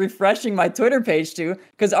I was refreshing my Twitter page to,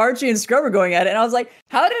 because Archie and Scrub were going at it. And I was like,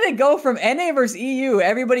 how did it go from NA versus EU,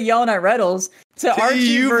 everybody yelling at Reddles, to Archie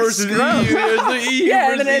EU versus Scrub?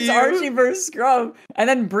 Yeah, and then it's EU. Archie versus Scrub. And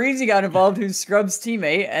then Breezy got involved, who's Scrub's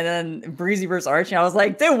teammate. And then Breezy versus Archie. And I was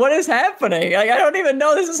like, dude, what is happening? Like, I don't even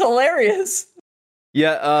know. This is hilarious.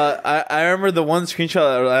 Yeah, I remember the one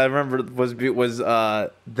screenshot I remember was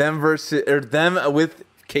them with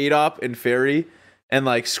K-Dop and Fairy, and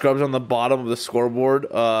like Scrubs on the bottom of the scoreboard,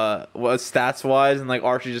 was stats wise, and like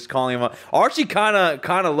Archie just calling him up. Archie kind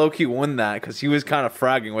of low key won that because he was kind of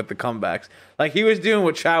fragging with the comebacks. Like he was doing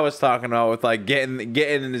what Chad was talking about with like getting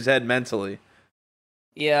in his head mentally.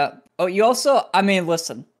 Yeah. Oh, you also, I mean,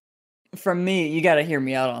 listen. From me, you got to hear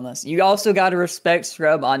me out on this. You also got to respect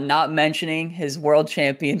Scrub on not mentioning his world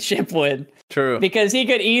championship win. True. Because he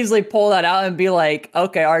could easily pull that out and be like,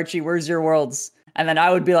 okay, Archie, where's your worlds? And then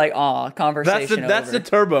I would be like, aw, conversation That's the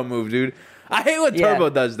Turbo move, dude. I hate when Turbo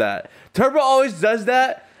does that. Turbo always does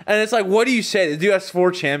that, and it's like, what do you say? The dude has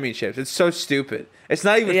 4 championships. It's so stupid. It's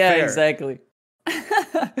not even fair. Yeah, exactly.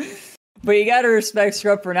 But you gotta respect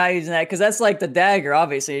Scrub for not using that, because that's like the dagger,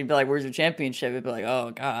 obviously. You'd be like, where's your championship? You'd be like,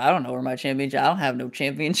 oh, God, I don't know where my championship... I don't have no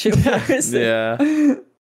championship. Yeah.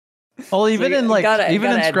 Well, even in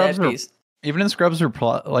Scrub's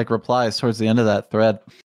replies towards the end of that thread,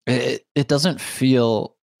 it doesn't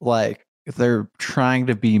feel like they're trying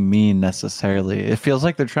to be mean necessarily. It feels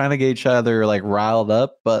like they're trying to get each other like riled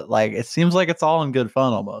up, but like it seems like it's all in good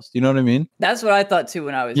fun almost. You know what I mean? That's what I thought too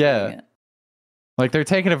when I was reading it. Like they're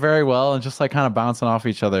taking it very well and just like kind of bouncing off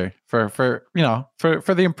each other for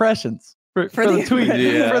the impressions, for the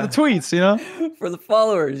tweets, for the tweets, you know, for the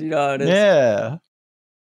followers, you know how it is. Yeah.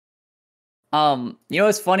 You know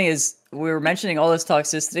what's funny is we were mentioning all this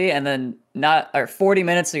toxicity, and then 40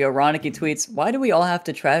 minutes ago, Ronicky tweets, "Why do we all have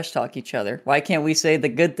to trash talk each other? Why can't we say the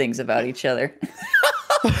good things about each other?"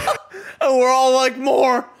 And we're all like,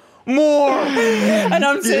 more. And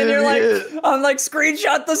I'm sitting here I'm like,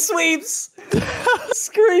 screenshot the sweeps.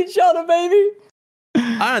 Screenshot it, baby.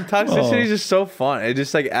 I don't know, toxicity is just so fun. It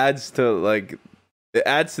just like adds to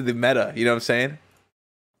the meta. You know what I'm saying?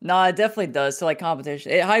 No, it definitely does. So like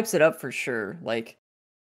competition, it hypes it up for sure. Like,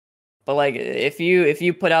 but like if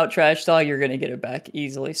you put out trash talk, you're gonna get it back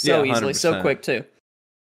easily, easily, so quick too.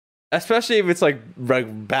 Especially if it's like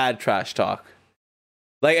bad trash talk.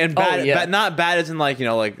 Like and bad, but not bad as in like, you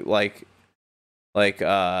know, like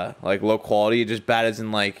low quality. Just bad as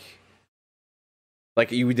in like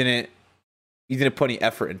you didn't put any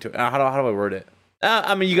effort into it. How do I word it?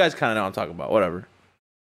 I mean, you guys kind of know what I'm talking about. Whatever.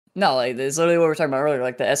 No, like it's literally what we were talking about earlier.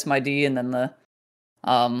 Like the SMID and then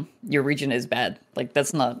the your region is bad. Like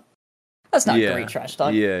that's not great trash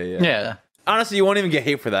talk. Yeah. Honestly, you won't even get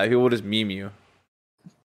hate for that. People will just meme you.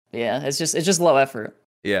 Yeah, it's just low effort.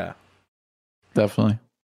 Yeah, definitely.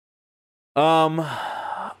 All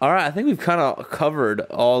right, I think we've kind of covered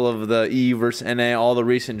all of the EU versus NA, all the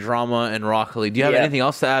recent drama in Rocket League. Do you have anything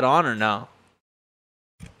else to add on or no?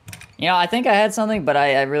 You know, I think I had something, but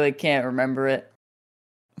I really can't remember it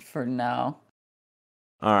for now.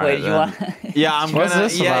 All right. Wait, you want? Yeah, I'm What's gonna.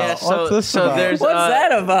 This yeah, about? yeah. So there's. What's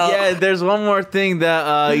that about? Yeah, there's one more thing that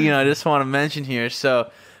I just want to mention here. So.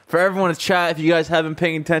 For everyone in chat, if you guys have been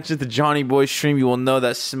paying attention to Johnny Boy's stream, you will know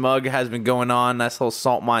that Smug has been going on. That's the whole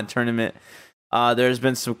Salt Mine tournament. There's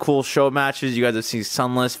been some cool show matches. You guys have seen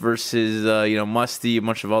Sunless versus Musty, a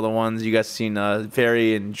bunch of other ones. You guys have seen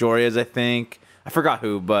Fairy and Joria's, I think. I forgot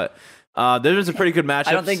who, but there's been some pretty good matchups.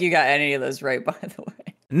 I don't think you got any of those right, by the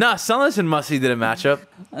way. No, Sunless and Musty did a matchup.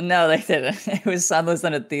 No, they didn't. It was Sunless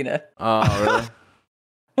and Athena. Oh,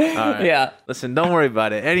 really? All right. Yeah. Listen, don't worry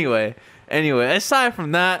about it. Anyway, aside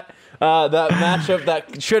from that matchup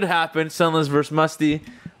that should happen, Sunless versus Musty,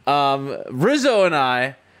 Rizzo and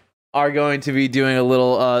I are going to be doing a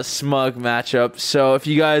little Smug matchup. So if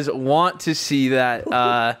you guys want to see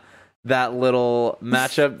that that little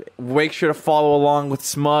matchup, make sure to follow along with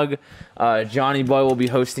Smug. Johnny Boy will be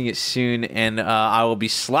hosting it soon, and I will be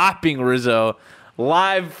slapping Rizzo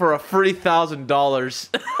live for a free $1,000.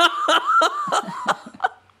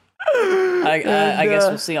 I guess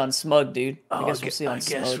we'll see on Smug, dude. I guess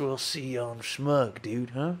we'll see on Smug, dude,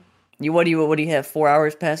 huh? What do you have, 4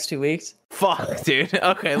 hours past 2 weeks? Fuck, dude.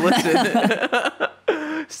 Okay,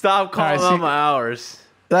 listen. Stop calling out my hours.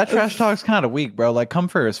 That trash talk's kind of weak, bro. Like, come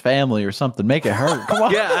for his family or something. Make it hurt. Come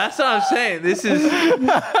on. Yeah, that's what I'm saying. This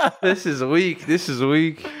is weak. This is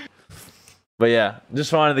weak. But yeah,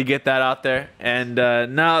 just wanted to get that out there. And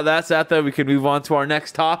now that's out there, we can move on to our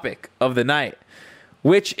next topic of the night,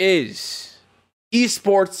 which is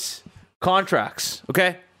esports contracts.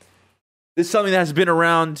 Okay, this is something that has been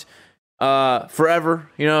around forever.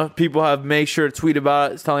 You know, people have made sure to tweet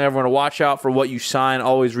about it. It's telling everyone to watch out for what you sign.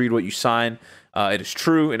 Always read what you sign. It is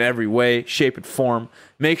true in every way, shape, and form.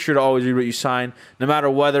 Make sure to always read what you sign, no matter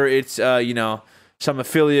whether it's some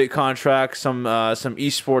affiliate contract, some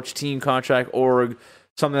esports team contract, org,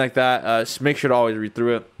 something like that. Make sure to always read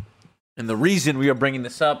through it. And the reason we are bringing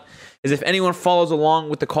this up is if anyone follows along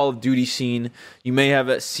with the Call of Duty scene, you may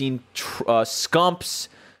have seen Scump's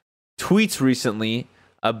tweets recently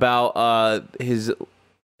about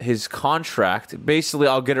his contract. Basically,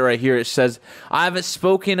 I'll get it right here. It says, I haven't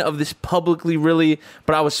spoken of this publicly really,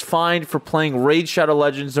 but I was fined for playing Raid Shadow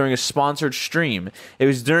Legends during a sponsored stream. It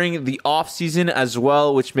was during the off season as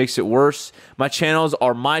well, which makes it worse. My channels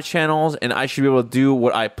are my channels, and I should be able to do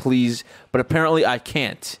what I please, but apparently I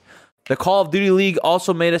can't. The Call of Duty League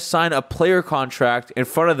also made us sign a player contract in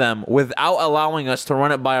front of them without allowing us to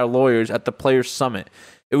run it by our lawyers at the Players Summit.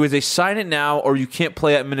 It was a sign it now or you can't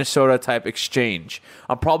play at Minnesota type exchange.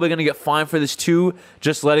 I'm probably going to get fined for this too,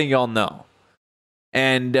 just letting y'all know.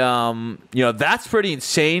 And, that's pretty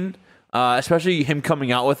insane, especially him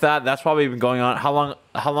coming out with that. That's probably been going on.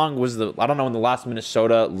 How long was I don't know when the last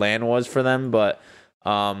Minnesota LAN was for them, but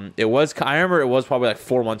I remember it was probably like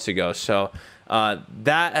 4 months ago. So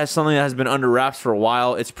that is something that has been under wraps for a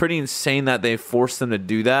while. It's pretty insane that they forced them to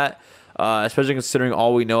do that. Especially considering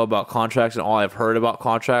all we know about contracts and all I've heard about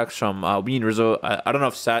contracts from me and Rizzo. I don't know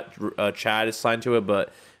if Chad is signed to it,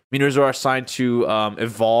 but me and Rizzo are signed to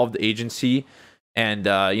Evolved Agency. And,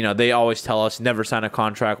 they always tell us never sign a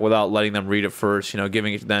contract without letting them read it first,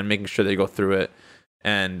 giving it to them, making sure they go through it.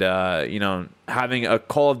 And, having a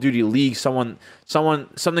Call of Duty League, something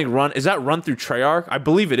run, is that run through Treyarch? I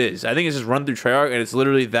believe it is. I think it's just run through Treyarch, and it's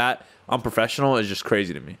literally that unprofessional. Is just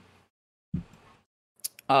crazy to me.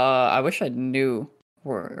 I wish I knew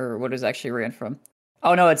or what is actually ran from.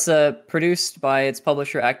 Oh no, it's produced by its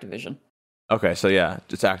publisher Activision. Okay, so yeah,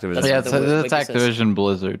 it's Activision. It's Activision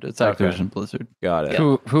Blizzard. It's Activision Blizzard. Got it.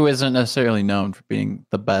 Yeah. Who isn't necessarily known for being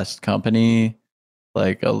the best company.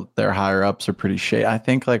 Like their higher ups are pretty shady. I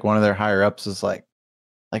think like one of their higher ups is like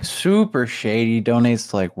super shady, donates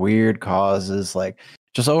to like weird causes, like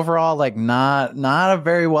just overall like not a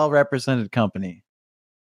very well represented company.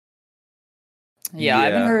 Yeah, I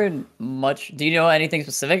haven't heard much. Do you know anything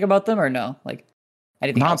specific about them or no? Like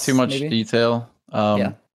anything Not else, too much maybe? detail.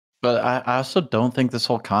 Yeah. But I also don't think this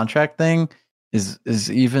whole contract thing is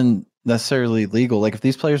even necessarily legal. Like if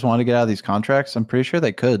these players want to get out of these contracts, I'm pretty sure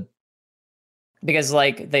they could. Because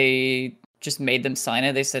like they just made them sign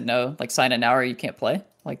it. They said no, like sign it now or you can't play.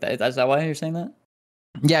 Like that. Is that why you're saying that?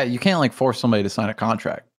 Yeah, you can't like force somebody to sign a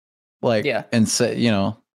contract. Like and say,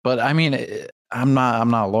 but I mean I'm not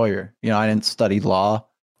a lawyer. I didn't study law.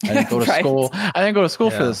 I didn't go to school. I didn't go to school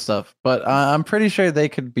for this stuff. But I'm pretty sure they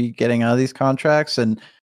could be getting out of these contracts. And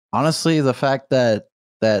honestly, the fact that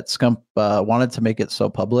Scump wanted to make it so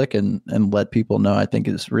public and let people know, I think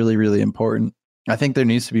is really, really important. I think there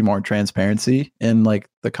needs to be more transparency in like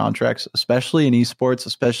the contracts, especially in esports,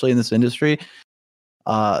 especially in this industry.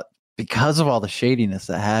 Because of all the shadiness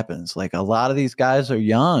that happens, like a lot of these guys are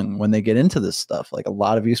young when they get into this stuff. Like a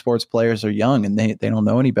lot of esports players are young and they don't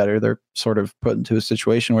know any better. They're sort of put into a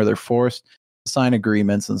situation where they're forced to sign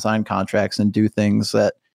agreements and sign contracts and do things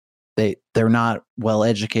that they're not well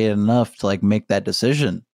educated enough to like make that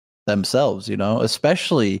decision themselves,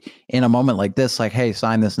 especially in a moment like this, like, hey,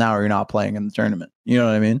 sign this now or you're not playing in the tournament. You know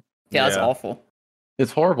what I mean? Yeah, that's awful.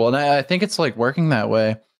 It's horrible. And I think it's like working that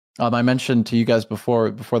way. I mentioned to you guys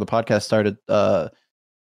before the podcast started,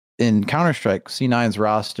 in Counter-Strike, C9's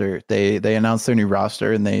roster, they announced their new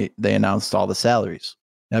roster and they announced all the salaries.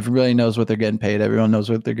 Everybody knows what they're getting paid. Everyone knows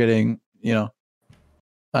what they're getting,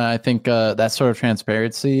 I think that sort of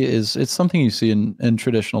transparency it's something you see in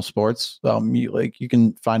traditional sports. You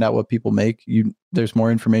can find out what people make. There's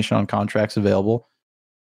more information on contracts available.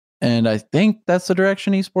 And I think that's the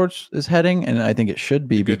direction esports is heading, and I think it should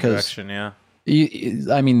be because direction, yeah.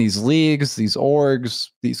 These leagues, these orgs,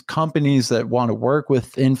 these companies that want to work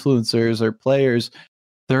with influencers or players,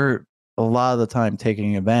 they're a lot of the time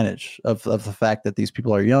taking advantage of the fact that these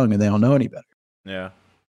people are young and they don't know any better. Yeah.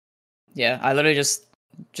 Yeah, I literally just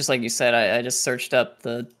like you said, I just searched up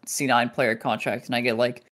the C9 player contract and I get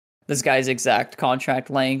like this guy's exact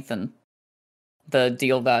contract length and the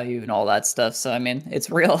deal value and all that stuff. So, I mean,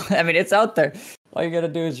 it's real. I mean, it's out there. All you got to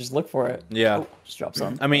do is just look for it. Yeah. Just drop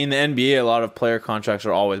some. I mean, in the NBA, a lot of player contracts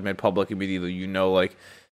are always made public immediately. Like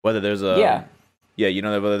whether there's a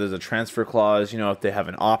whether there's a transfer clause, if they have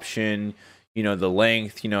an option, the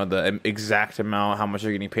length, the exact amount, how much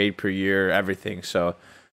they're getting paid per year, everything. So,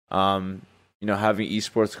 having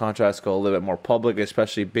esports contracts go a little bit more public,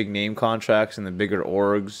 especially big name contracts and the bigger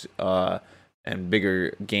orgs and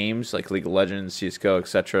bigger games like League of Legends, CSGO,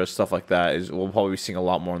 etc., stuff like that we'll probably be seeing a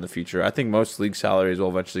lot more in the future. I think most league salaries will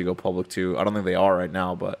eventually go public too. I don't think they are right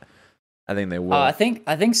now, but I think they will. I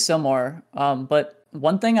think some are. But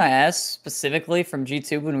one thing I asked specifically from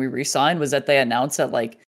G2 when we re-signed was that they announced that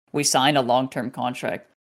like we signed a long-term contract.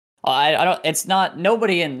 I don't. It's not.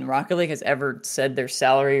 Nobody in Rocket League has ever said their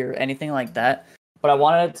salary or anything like that. But I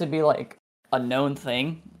wanted it to be like a known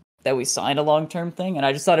thing that we signed a long-term thing, and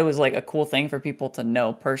I just thought it was like a cool thing for people to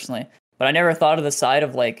know personally. But I never thought of the side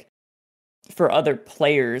of like for other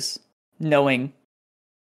players knowing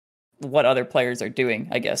what other players are doing.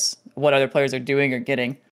 I guess what other players are doing or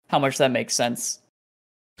getting, how much that makes sense.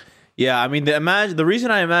 Yeah, I mean, the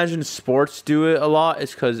reason I imagine sports do it a lot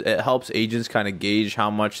is because it helps agents kind of gauge how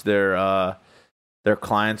much their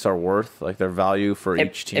clients are worth, like their value for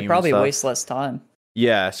each team. It probably wastes less time.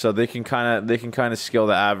 Yeah, so they can kind of scale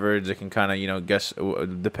the average. They can kind of guess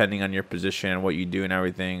depending on your position and what you do and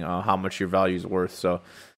everything, how much your value is worth. So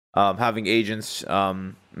having agents,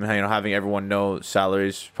 having everyone know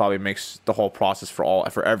salaries probably makes the whole process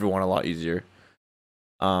for everyone a lot easier.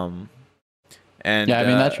 And yeah, I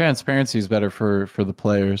mean that transparency is better for the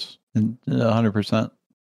players, 100%.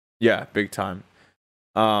 Yeah, big time.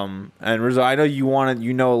 And Rizzo, I know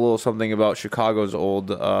you know a little something about Chicago's old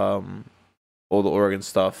Oregon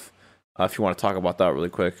stuff. If you want to talk about that really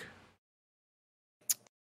quick.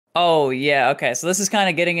 Oh yeah, okay. So this is kind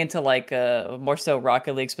of getting into like more so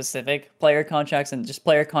Rocket League specific player contracts and just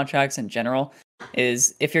player contracts in general.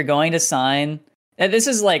 Is if you're going to sign. And this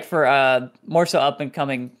is like for more so up and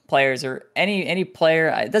coming players or any player.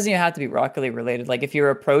 It doesn't even have to be Rocket League related. Like if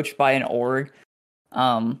you're approached by an org,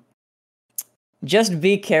 just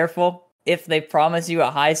be careful if they promise you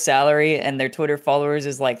a high salary and their Twitter followers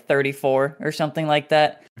is like 34 or something like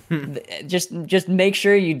that. just make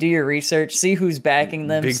sure you do your research, see who's backing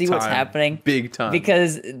them, see what's happening. Big time.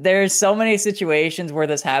 Because there's so many situations where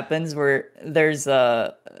this happens where there's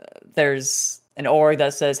an org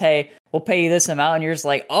that says, hey, we'll pay you this amount, and you're just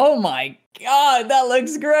like, oh my god, that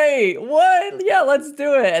looks great. What? Yeah, let's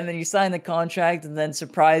do it. And then you sign the contract, and then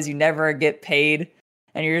surprise, you never get paid.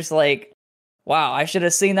 And you're just like, wow, I should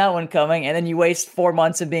have seen that one coming. And then you waste 4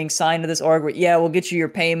 months of being signed to this org where, yeah, we'll get you your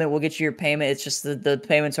payment. It's just the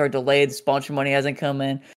payments are delayed. The sponsor money hasn't come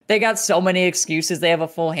in. They got so many excuses. They have a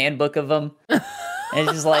full handbook of them. And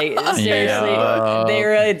it's just like, seriously, they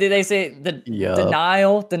really did. They say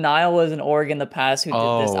Denial was an org in the past who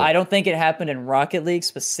did this. I don't think it happened in Rocket League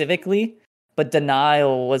specifically, but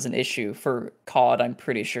Denial was an issue for COD, I'm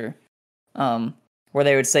pretty sure. Where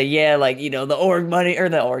they would say, yeah, like, the org money or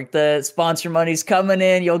the sponsor money's coming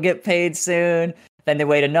in, you'll get paid soon. Then they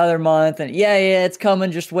wait another month and yeah, it's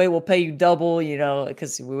coming. Just wait. We'll pay you double,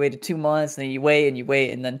 because we waited 2 months and then you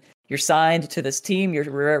wait. And then you're signed to this team.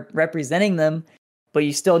 You're representing them. But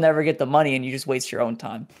you still never get the money and you just waste your own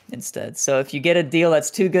time instead. So if you get a deal that's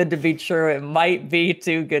too good to be true, it might be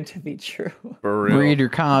too good to be true. For real. Read your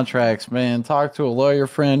contracts, man. Talk to a lawyer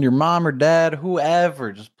friend, your mom or dad,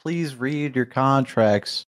 whoever. Just please read your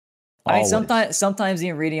contracts. I mean, sometimes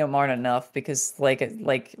even reading them aren't enough because, like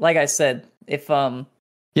I said, if if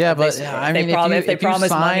you sign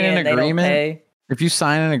an agreement, if you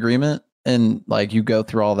sign an agreement and like you go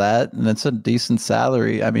through all that and it's a decent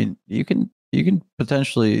salary, I mean, you can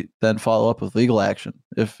potentially then follow up with legal action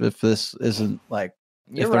if this isn't like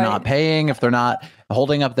if they're not paying, if they're not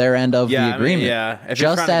holding up their end of the agreement.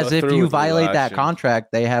 Just as if you violate that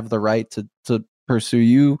contract, they have the right to pursue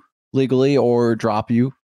you legally or drop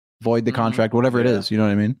you, void the contract, whatever it is. You know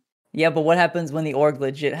what I mean? Yeah, but what happens when the org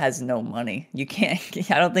legit has no money? You can't.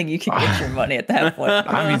 I don't think you can get your money at that point.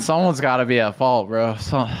 I mean, someone's got to be at fault, bro.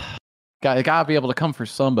 So. Gotta be able to come for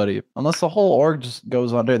somebody. Unless the whole org just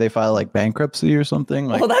goes under, they file like bankruptcy or something.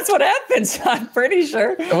 Like, well, that's what happens. I'm pretty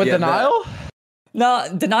sure. With Denial? No,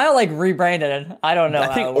 Denial like rebranded it. I don't know.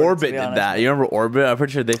 I think Orbit did that. You remember Orbit? I'm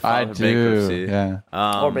pretty sure they filed bankruptcy. Yeah.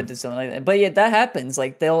 Orbit did something like that. But yeah, that happens.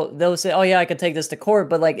 Like they'll say, oh yeah, I could take this to court.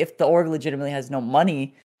 But like if the org legitimately has no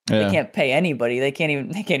money, they can't pay anybody. They can't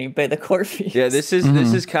even pay the court fees. Yeah, this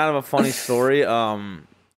is kind of a funny story.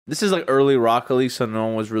 This is like early Rocket League, so no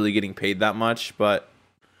one was really getting paid that much. But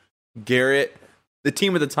Garrett, the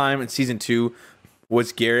team at the time in Season 2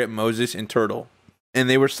 was Garrett, Moses, and Turtle. And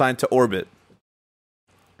they were signed to Orbit.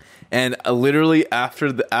 And literally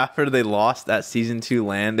after they lost at Season 2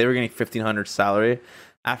 LAN, they were getting $1,500 salary.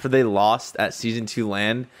 After they lost at Season 2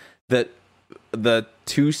 LAN, the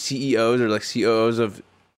two CEOs or like COOs of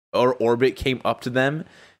Orbit came up to them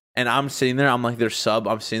and I'm sitting there, I'm like their sub,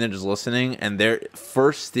 I'm sitting there just listening, and their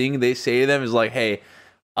first thing they say to them is like, hey,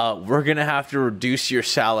 we're gonna have to reduce your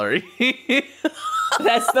salary.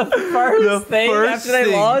 That's the first thing after they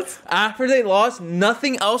lost? After they lost,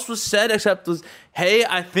 nothing else was said except was, hey,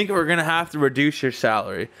 I think we're gonna have to reduce your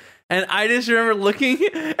salary. And I just remember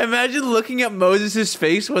imagine looking at Moses'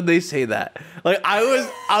 face when they say that. Like I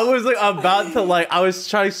was like about to like, I was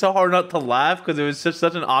trying so hard not to laugh because it was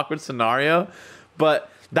such an awkward scenario. But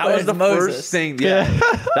that was the first thing. Yeah.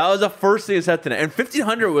 That was the first thing that said to them. And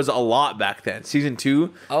 1,500 was a lot back then. Season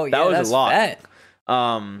 2. Oh yeah, that was that's a lot. Fat.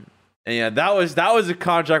 And yeah, that was a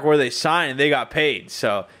contract where they signed and they got paid.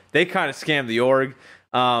 So they kind of scammed the org.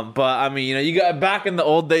 But I mean, you know, you got back in the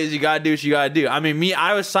old days, you gotta do what you gotta do. I mean,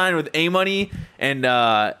 I was signed with A Money and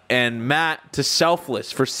Matt to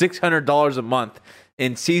Selfless for $600 a month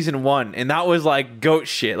in season 1, and that was like goat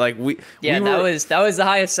shit. Like that was the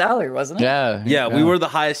highest salary, wasn't it? Yeah, we were the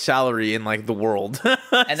highest salary in like the world.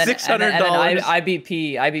 And then $600. And then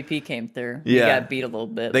IBP came through. Yeah, got beat a little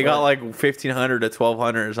bit. They got like 1,500 to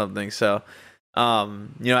 1,200 or something. So, you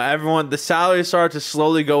know, the salaries started to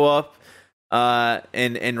slowly go up.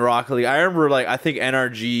 In Rocket League, I remember like I think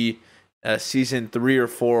NRG season 3 or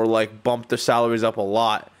 4 like bumped their salaries up a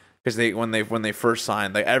lot because when they first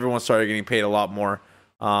signed, like everyone started getting paid a lot more.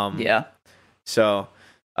 So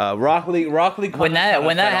Rocket League when that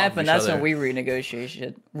happened, that's when we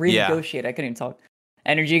renegotiated. I couldn't even talk.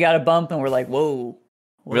 NRG got a bump, and we're like, whoa.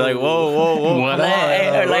 We're like, whoa, what up?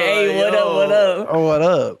 Hey, what up? Oh, what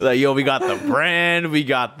up? Like, yo, we got the brand, we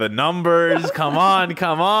got the numbers. Come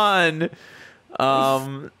on.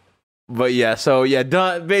 But yeah, so yeah,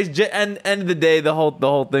 end of the day, the whole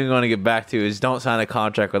thing I'm going to get back to is don't sign a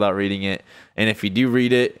contract without reading it. And if you do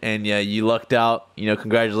read it and yeah, you lucked out, you know,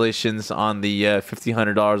 congratulations on the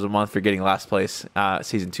 $1,500 a month for getting last place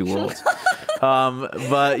season 2 Worlds.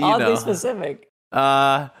 But you oddly know, specific.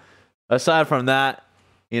 Aside from that,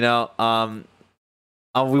 you know,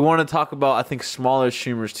 we want to talk about I think smaller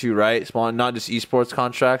streamers too, right? Small, not just esports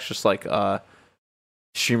contracts, just like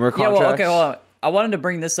streamer contracts. Yeah, well, I wanted to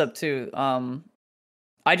bring this up too.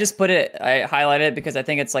 I just I highlighted it because I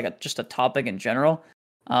think it's like just a topic in general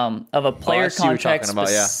of a player contract,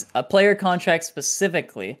 a player contract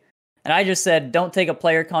specifically. And I just said, don't take a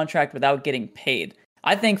player contract without getting paid.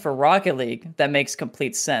 I think for Rocket League, that makes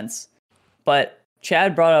complete sense. But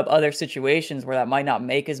Chad brought up other situations where that might not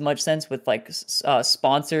make as much sense with like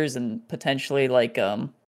sponsors and potentially like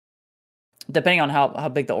depending on how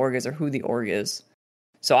big the org is or who the org is.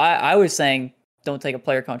 So I was saying don't take a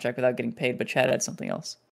player contract without getting paid, but Chad had something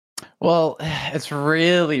else. Well, it's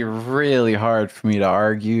really, really hard for me to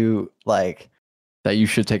argue like that you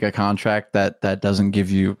should take a contract that doesn't give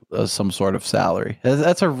you some sort of salary.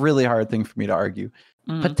 That's a really hard thing for me to argue.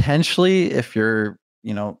 Mm-hmm. Potentially, if you're,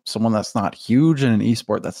 you know, someone that's not huge in an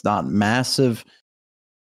esport, that's not massive,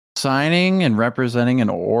 signing and representing an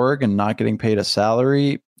org and not getting paid a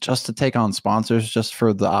salary just to take on sponsors just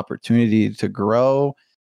for the opportunity to grow,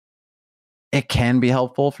 it can be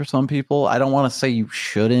helpful for some people. I don't want to say you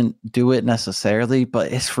shouldn't do it necessarily,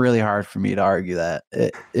 but it's really hard for me to argue that.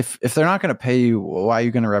 If they're not going to pay you, why are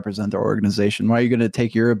you going to represent their organization? Why are you going to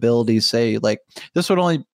take your abilities? Say, like, this would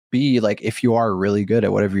only be like if you are really good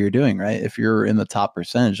at whatever you're doing, right? If you're in the top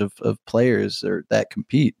percentage of players or that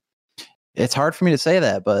compete. It's hard for me to say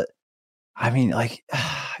that, but I mean, like,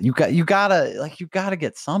 you gotta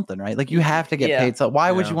get something, right? Like, you have to get paid. So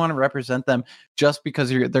why would you want to represent them just because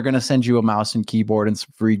they're going to send you a mouse and keyboard and some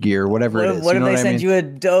free gear, whatever it is? What if they send you a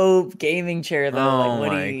dope gaming chair though? Oh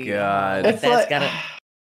like, my god, that's gotta.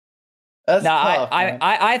 That's tough,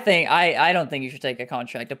 I don't think you should take a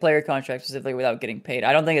contract, a player contract specifically, without getting paid.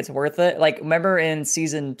 I don't think it's worth it. Like, remember in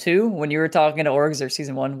season 2 when you were talking to orgs, or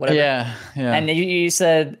season 1, whatever? Yeah. And you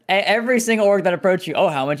said every single org that approached you, oh,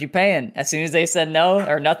 how much you paying? As soon as they said no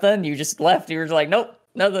or nothing, you just left. You were like, nope.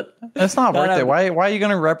 Nothing. That's not worth it. Why are you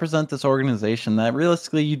going to represent this organization that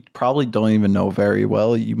realistically you probably don't even know very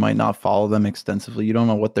well? You might not follow them extensively. You don't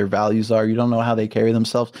know what their values are. You don't know how they carry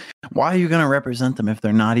themselves. Why are you going to represent them if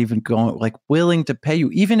they're not even willing to pay you,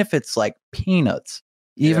 even if it's like peanuts,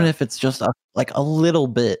 even if it's just a little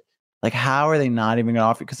bit? Like, how are they not even going to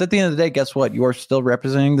offer? Because at the end of the day, guess what? You're still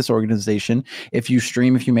representing this organization. If you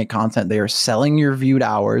stream, if you make content, they are selling your viewed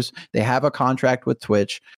hours. They have a contract with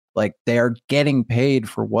Twitch. Like, they are getting paid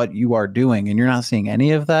for what you are doing, and you're not seeing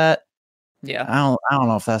any of that. Yeah, I don't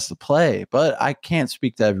know if that's the play, but I can't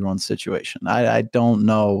speak to everyone's situation. I don't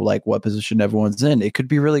know like what position everyone's in. It could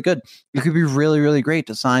be really good. It could be really, really great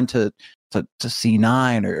to sign to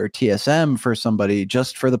C9 or TSM for somebody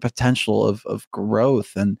just for the potential of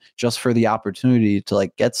growth and just for the opportunity to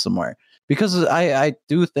like get somewhere. because I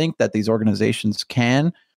do think that these organizations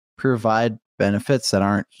can provide benefits that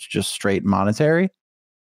aren't just straight monetary,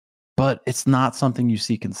 but it's not something you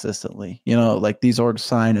see consistently. You know, like these orgs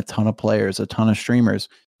sign a ton of players, a ton of streamers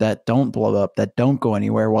that don't blow up, that don't go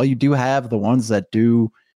anywhere. While you do have the ones that do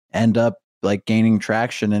end up like gaining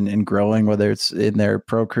traction and growing, whether it's in their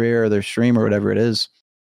pro career or their stream or whatever it is,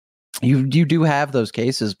 you do have those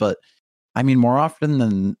cases. But I mean, more often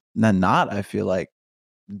than not, I feel like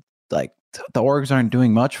the orgs aren't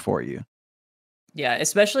doing much for you. Yeah,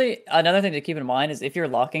 especially another thing to keep in mind is if you're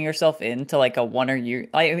locking yourself into like a 1 year,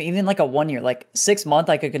 even like a 1 year, like 6 month,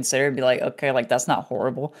 I could consider and be like, okay, like that's not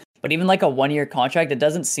horrible. But even like a 1 year contract, it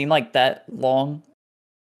doesn't seem like that long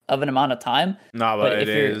of an amount of time. No, but it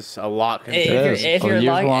is a lot. If you're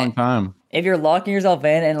a long time. If you're locking yourself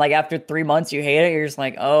in and like after 3 months you hate it, you're just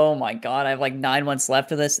like, oh my god, I have like 9 months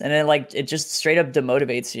left of this, and then like it just straight up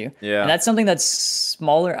demotivates you. Yeah, and that's something that's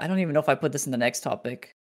smaller. I don't even know if I put this in the next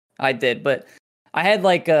topic. I did, but I had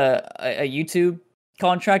like a YouTube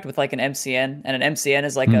contract with like an MCN, and an MCN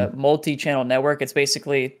is like a multi-channel network. It's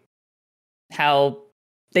basically how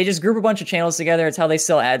they just group a bunch of channels together. It's how they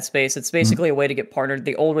sell ad space. It's basically a way to get partnered,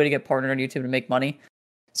 the old way to get partnered on YouTube to make money.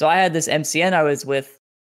 So I had this MCN I was with,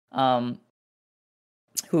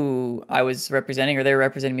 who I was representing, or they were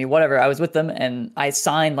representing me, whatever. I was with them, and I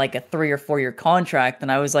signed like a 3 or 4 year contract,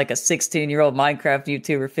 and I was like a 16-year-old Minecraft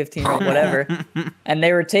YouTuber, 15-year-old whatever, and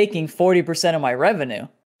they were taking 40% of my revenue.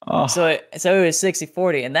 Oh. So it was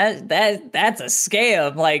 60-40, and that's a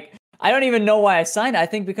scam. Like, I don't even know why I signed it. I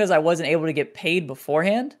think because I wasn't able to get paid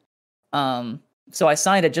beforehand. So I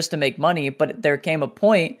signed it just to make money, but there came a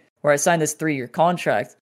point where I signed this 3 year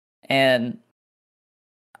contract, and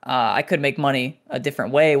I could make money a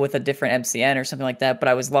different way with a different MCN or something like that, but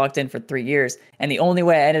I was locked in for 3 years. And the only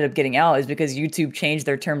way I ended up getting out is because YouTube changed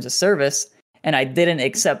their terms of service, and I didn't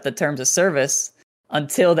accept the terms of service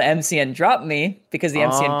until the MCN dropped me, because the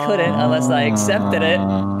MCN couldn't unless I accepted it.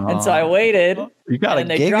 And so I waited. You got a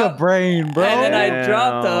giga brain, bro. And then I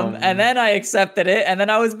dropped them, and then I accepted it, and then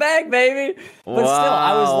I was back, baby. But still,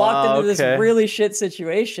 I was locked into this really shit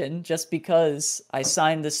situation just because I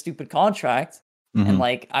signed this stupid contract. And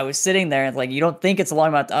like I was sitting there, and like, you don't think it's a long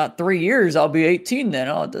amount. 3 years, I'll be 18 then.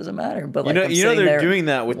 Oh, it doesn't matter. But like, you know they're doing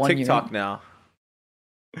that with TikTok now.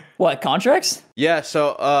 What, contracts? Yeah.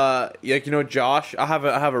 So like, you know, Josh. I have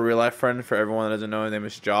a real life friend. For everyone that doesn't know, his name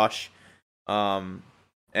is Josh. And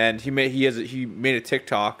he made a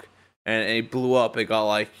TikTok, and it blew up. It got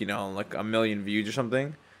like, you know, like 1 million views or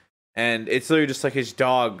something. And it's literally just like his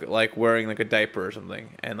dog like wearing like a diaper or something,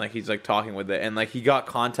 and like he's like talking with it, and like he got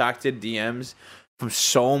contacted DMs from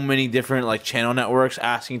so many different like channel networks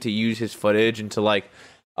asking to use his footage, and to like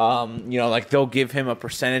you know, like they'll give him a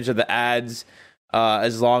percentage of the ads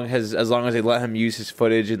as long as they let him use his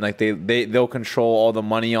footage, and like they'll control all the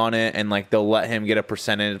money on it, and like they'll let him get a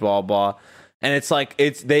percentage, blah blah. And it's like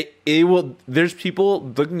there's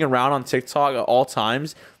people looking around on TikTok at all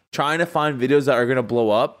times trying to find videos that are gonna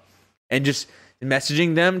blow up, and just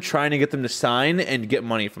messaging them, trying to get them to sign and get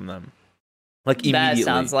money from them. Like immediately. That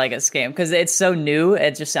sounds like a scam because it's so new.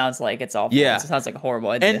 It just sounds like it's awful. Yeah, it sounds like a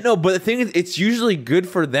horrible idea. And no, but the thing is, it's usually good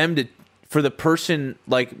for them for the person.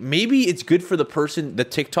 Like maybe it's good for the person, the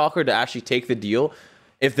TikToker, to actually take the deal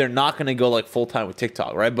if they're not going to go like full time with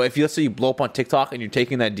TikTok, right? But if let's say you blow up on TikTok and you're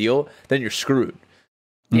taking that deal, then you're screwed.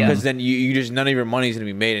 Yeah. Because then you just, none of your money is going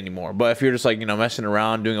to be made anymore. But if you're just like, you know, messing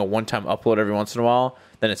around, doing a one-time upload every once in a while,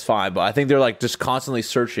 then it's fine. But I think they're like just constantly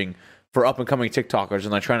searching for up and coming TikTokers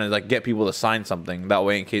and like trying to like get people to sign something that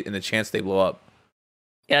way in the chance they blow up.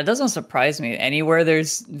 Yeah, it doesn't surprise me. Anywhere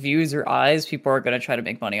there's views or eyes, people are going to try to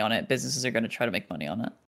make money on it. Businesses are going to try to make money on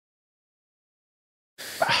it.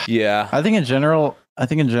 Yeah. I think in general,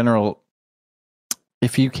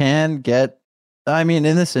 if you can get, I mean,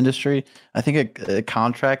 in this industry, I think a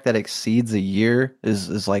contract that exceeds a year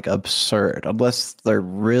is like absurd, unless they're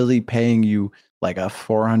really paying you like a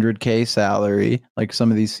 $400K salary, like some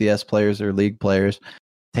of these CS players or league players.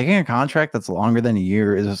 Taking a contract that's longer than a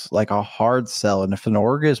year is like a hard sell. And if an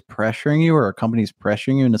org is pressuring you or a company's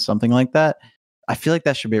pressuring you into something like that, I feel like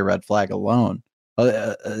that should be a red flag alone.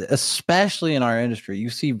 Especially in our industry, you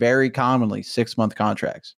see very commonly 6-month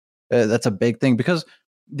contracts. That's a big thing because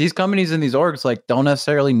these companies and these orgs like don't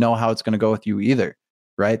necessarily know how it's going to go with you either,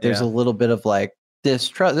 right? There's a little bit of like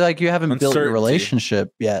distrust, like you haven't built a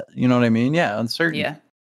relationship yet. You know what I mean? Yeah, uncertainty. Yeah,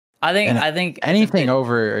 I think anything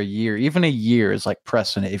over a year, even a year, is like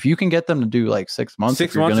precedent. If you can get them to do like 6 months,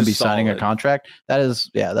 if you're going to be signing a contract,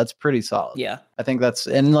 that's pretty solid. Yeah, I think that's,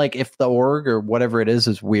 and like if the org or whatever it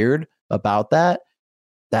is weird about that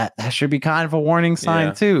should be kind of a warning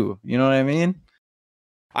sign too. You know what I mean?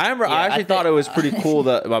 I remember. I actually thought it was pretty cool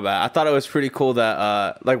that. My bad. I thought it was pretty cool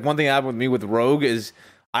that. Like one thing that happened with me with Rogue is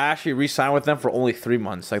I actually re-signed with them for only 3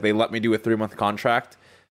 months. Like they let me do a 3-month contract.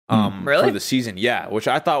 Really? For the season, yeah, which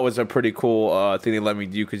I thought was a pretty cool thing they let me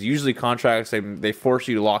do because usually contracts they force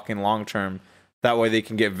you to lock in long term. That way they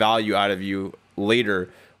can get value out of you later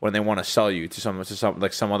when they want to sell you to some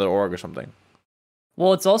like some other org or something.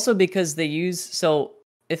 Well, it's also because they use so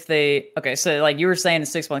like you were saying a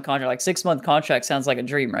 6-month contract, like 6-month contract sounds like a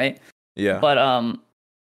dream, right? Yeah. But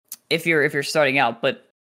if you're starting out, but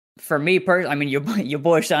for me personally, I mean, your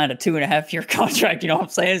boy signed a 2.5-year contract. You know what I'm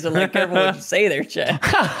saying? So like, careful what you say there, Chad.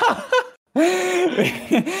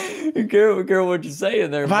 Careful what you say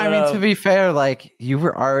in there. But I mean, to be fair, like you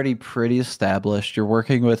were already pretty established. You're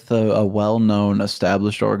working with a well-known,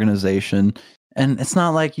 established organization. And it's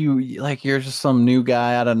not like you're just some new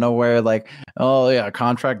guy out of nowhere. Like, oh yeah,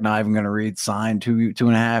 contract not even gonna read signed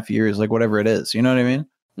 2.5 years, like whatever it is. You know what I mean?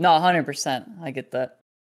 No, 100%. I get that.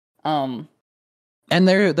 And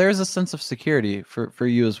there's a sense of security for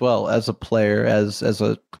you as well as a player, as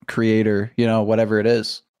a creator. You know, whatever it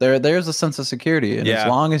is, there's a sense of security. And as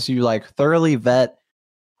long as you like thoroughly vet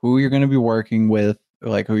who you're going to be working with, or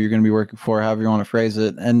like who you're going to be working for, however you want to phrase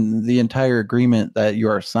it, and the entire agreement that you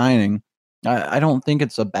are signing. I don't think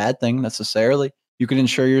it's a bad thing necessarily. You can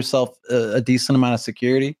ensure yourself a decent amount of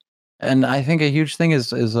security, and I think a huge thing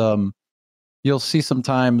is you'll see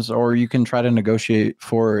sometimes, or you can try to negotiate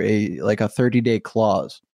for a 30-day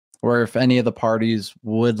clause, where if any of the parties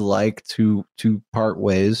would like to part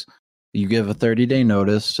ways, you give a 30-day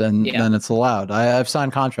notice, and then it's allowed. I've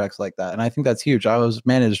signed contracts like that, and I think that's huge. I was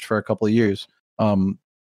managed for a couple of years, by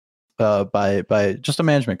just a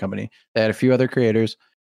management company. They had a few other creators.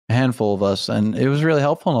 A handful of us, and it was really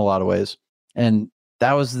helpful in a lot of ways. And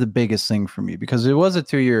that was the biggest thing for me because it was a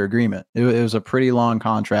 2-year agreement. It was a pretty long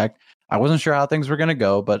contract. I wasn't sure how things were going to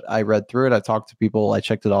go, but I read through it. I talked to people. I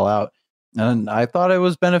checked it all out, and I thought it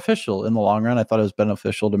was beneficial in the long run. I thought it was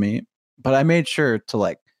beneficial to me, but I made sure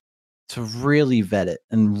to really vet it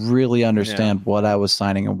and really understand what I was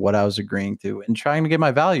signing and what I was agreeing to, and trying to get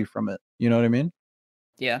my value from it. You know what I mean?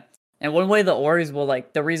 Yeah. And one way the orgs will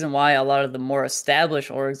the reason why a lot of the more established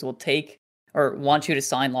orgs will take or want you to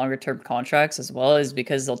sign longer term contracts as well is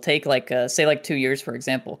because they'll take say 2 years, for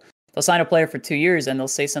example. They'll sign a player for 2 years and they'll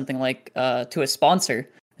say something like to a sponsor,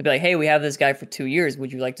 they'll be like, hey, we have this guy for 2 years.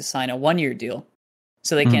 Would you like to sign a 1-year deal?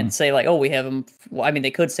 So they can't say like, oh, we have him. Well, I mean, they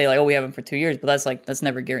could say like, oh, we have him for 2 years, but that's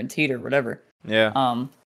never guaranteed or whatever. Yeah.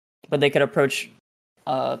 But they could approach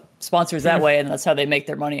sponsors that way, and that's how they make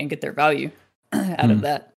their money and get their value out of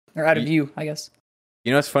that. Or out of you, I guess.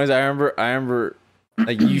 You know what's funny is I remember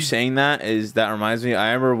like you saying that reminds me.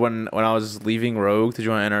 I remember when I was leaving Rogue to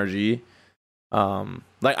join NRG.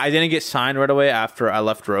 Like I didn't get signed right away after I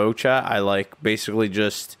left Rogue chat. I basically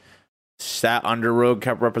just sat under Rogue,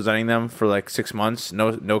 kept representing them for 6 months,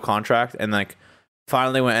 no contract, and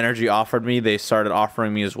finally when NRG offered me, they started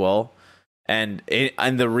offering me as well. And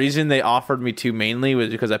the reason they offered me too mainly was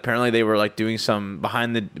because apparently they were doing some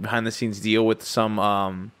behind the scenes deal with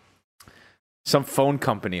some phone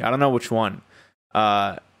company. I don't know which one.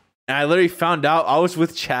 And I literally found out I was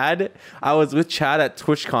with Chad. at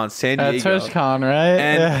TwitchCon San Diego. At TwitchCon, right?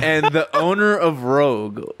 And the owner of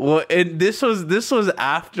Rogue. Well, and this was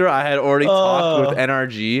after I had already talked with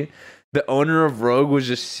NRG. The owner of Rogue was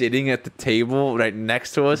just sitting at the table right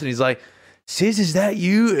next to us, and he's like, Sis, is that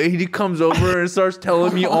you? And he comes over and starts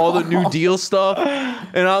telling me all the new deal stuff.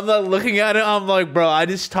 And I'm looking at it. I'm like, bro, I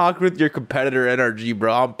just talked with your competitor NRG,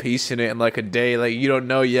 bro. I'm piecing it in a day. You don't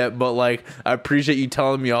know yet, but I appreciate you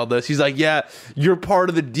telling me all this. He's like, yeah, you're part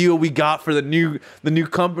of the deal we got for the new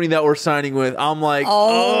company that we're signing with. I'm like,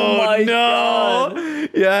 oh my God.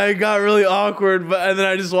 Yeah, it got really awkward. And then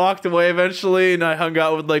I just walked away eventually, and I hung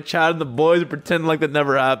out with Chad and the boys and pretended like that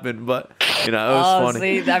never happened. But it was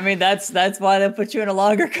funny. See, I mean, that's why they put you in a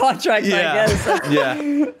longer contract, I guess.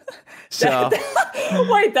 Yeah. So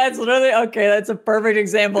wait, that's literally okay. That's a perfect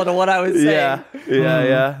example to what I was saying.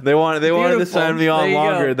 Yeah. They wanted to sign me on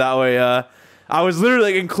longer. Go. That way, I was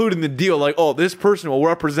literally including the deal. This person will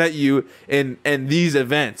represent you in these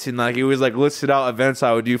events, and it was listed out events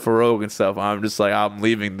I would do for Rogue and stuff. I'm just I'm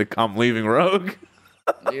leaving Rogue.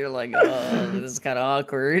 You're like, oh, this is kind of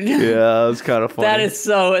awkward. Yeah, it's kind of funny.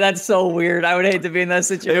 That's so weird. I would hate to be in that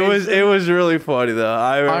situation. It was really funny though.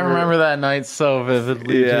 I remember that night so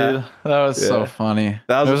vividly. Yeah, dude. That was so funny.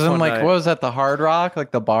 That was in what was that, the Hard Rock,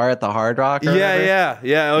 the bar at the Hard Rock? Or yeah.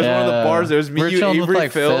 It was one of the bars. It was me, you, Avery,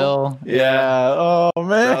 with, Phil. Yeah. Oh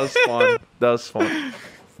man, that was fun.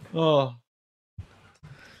 Oh.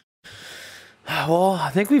 Well, I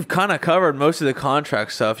think we've kind of covered most of the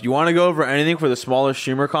contract stuff. You want to go over anything for the smaller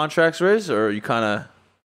streamer contracts, Riz, or are you kind of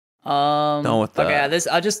done with that? Okay,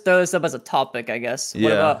 I'll just throw this up as a topic, I guess. Yeah.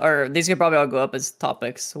 What about, or these could probably all go up as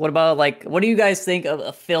topics. What about what do you guys think of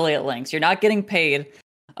affiliate links? You're not getting paid.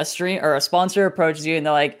 A stream or a sponsor approaches you and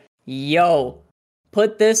they're like, "Yo,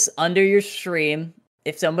 put this under your stream.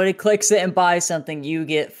 If somebody clicks it and buys something, you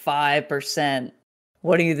get 5%."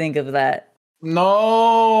 What do you think of that?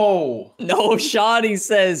 No, Shoddy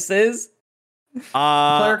says, sis.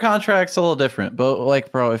 Player contract's a little different,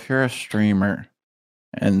 but bro, if you're a streamer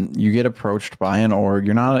and you get approached by an org,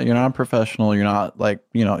 you're not a professional. You're not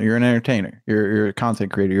you're an entertainer. You're a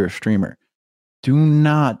content creator. You're a streamer. Do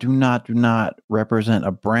not represent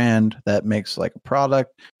a brand that makes a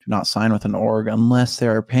product. Do not sign with an org unless they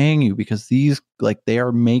are paying you, because these they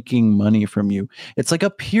are making money from you. It's like a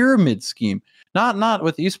pyramid scheme. Not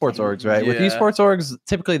with esports orgs, right? Yeah. With esports orgs,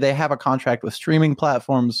 typically they have a contract with streaming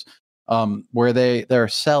platforms where they're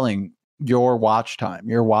selling your watch time,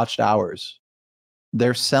 your watched hours.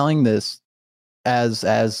 They're selling this as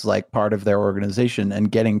part of their organization and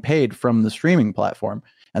getting paid from the streaming platform,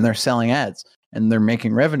 and they're selling ads. And they're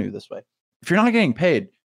making revenue this way. If you're not getting paid,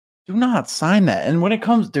 do not sign that. And when it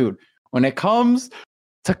comes to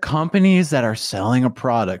companies that are selling a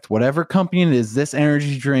product, whatever company it is, this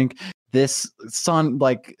energy drink, this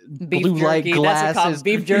blue light glasses,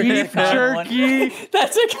 beef jerky.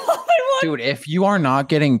 That's a common one. Dude, if you are not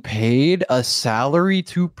getting paid a salary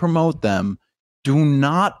to promote them, do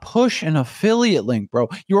not push an affiliate link, bro.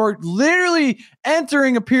 You're literally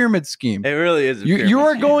entering a pyramid scheme. It really is. You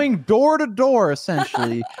are going door to door,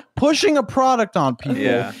 essentially, pushing a product on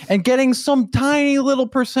people and getting some tiny little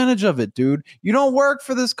percentage of it, dude. You don't work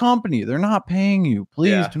for this company. They're not paying you.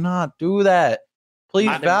 Please do not do that. Please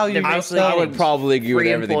value yourself. I would probably agree with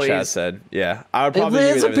everything Chad said. Yeah, I would probably agree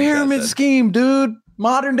with everything Chad said. It's a pyramid scheme, dude.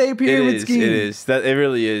 Modern day pyramid scheme. It is. It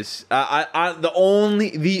really is. The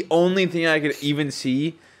only thing I could even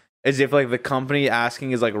see is if the company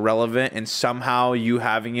asking is relevant, and somehow you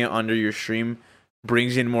having it under your stream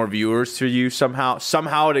brings in more viewers to you somehow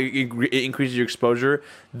it increases your exposure,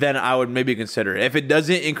 then I would maybe consider it. If it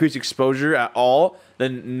doesn't increase exposure at all,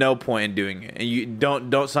 then no point in doing it. And you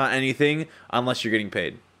don't sign anything unless you're getting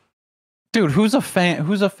paid. Dude, who's a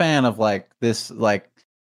fan of this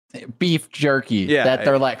beef jerky that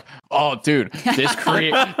they're oh dude, this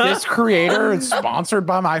creator is sponsored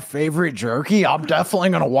by my favorite jerky, I'm definitely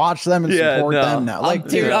gonna watch them and support them now. I'm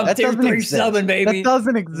tier 3 subbing, baby. That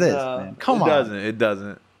doesn't exist, man. Come on. It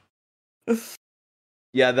doesn't.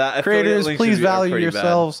 Yeah, that creators, please value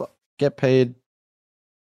yourselves. Bad. Get paid.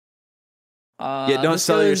 Don't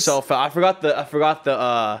sell yourself out. I forgot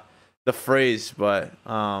the phrase, but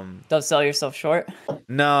don't sell yourself short.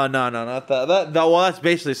 No, not that. Well, that's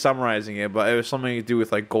basically summarizing it, but it was something to do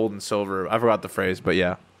with gold and silver. I forgot the phrase, but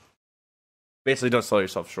yeah, basically, don't sell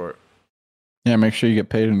yourself short. Yeah, make sure you get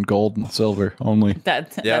paid in gold and silver only.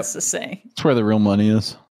 That's the saying. That's where the real money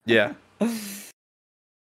is. Yeah.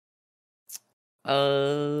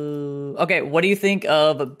 Okay, what do you think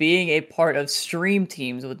of being a part of stream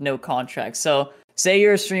teams with no contract? So, say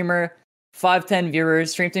you're a streamer. 5-10 viewers,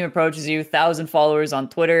 stream team approaches you, 1,000 followers on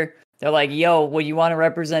Twitter. They're like, "Yo, well, you want to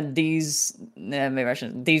represent these? Maybe I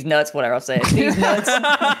shouldn't. These nuts, whatever I'll say. These nuts."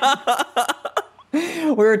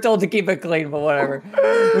 We were told to keep it clean, but whatever.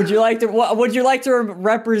 Would you like to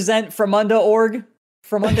represent Fromunda org?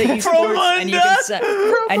 Fromunda Esports, and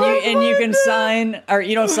you can sign, or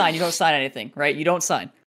you don't sign anything, right? You don't sign.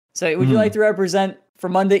 So, would you like to represent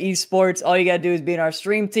Fromunda Esports? All you gotta do is be in our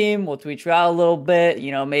stream team. We'll tweet you out a little bit.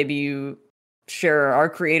 Maybe you share our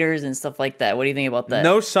creators and stuff like that. What do you think about that?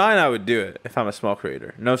 No sign, I would do it if I'm a small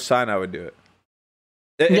creator. No sign, I would do it.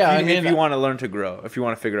 If you want to learn to grow, if you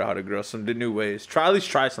want to figure out how to grow some new ways, at least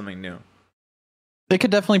try something new. They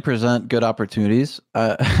could definitely present good opportunities.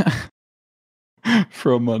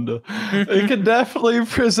 Fromunda, it could definitely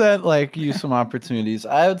present you some opportunities.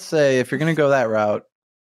 I would say if you're gonna go that route,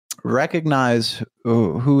 recognize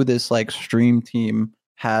who this stream team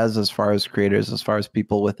has as far as creators, as far as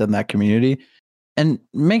people within that community, and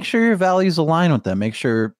make sure your values align with them. Make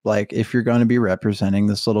sure if you're going to be representing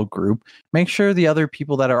this little group, make sure the other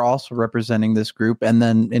people that are also representing this group, and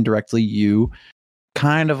then indirectly you,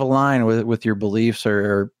 kind of align with your beliefs,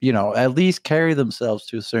 or at least carry themselves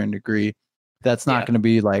to a certain degree. That's not going to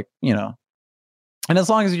be and as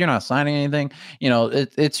long as you're not signing anything,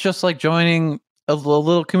 it's just like joining a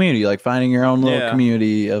little community, finding your own little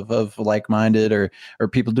community of like-minded or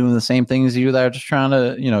people doing the same thing as you that are just trying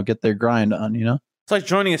to get their grind on. It's like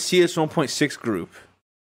joining a CS 1.6 group.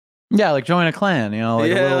 Yeah, like join a clan,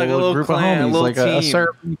 like a little group clan, of homies, like a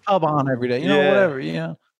certain pub on every day, whatever,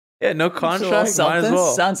 Yeah, no contract, might as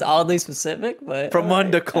well. Sounds oddly specific, but from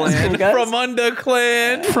under clan, from under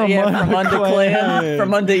clan, from under clan,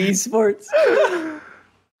 from under esports.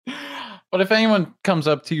 But if anyone comes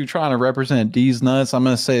up to you trying to represent D's Nuts, I'm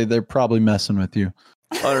gonna say they're probably messing with you.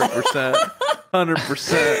 100%,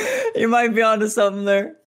 100%. You might be onto something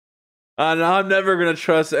there. I'm never gonna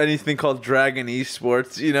trust anything called Dragon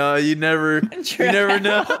Esports. You never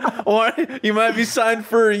know. Or you might be signed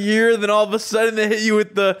for a year, then all of a sudden they hit you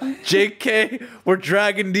with the JK, we're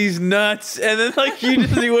Dragon D's Nuts, and then you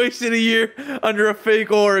just wasted a year under a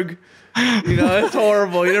fake org. It's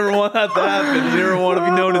horrible. You never want that to happen. You never want to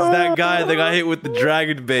be known as that guy that got hit with the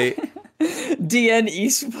dragon bait. DN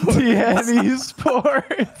Esports. DN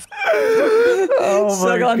Esports. Oh my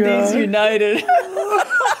Suck on God. D's United.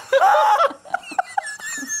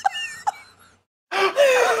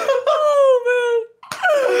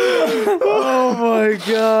 Oh my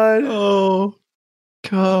God. Oh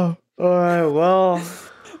God. All right. Well.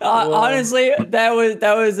 Honestly, that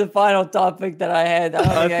was the final topic that I had.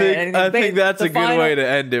 I think that's a good way to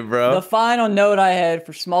end it, bro. The final note I had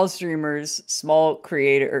for small streamers, small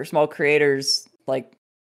creators,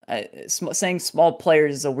 saying small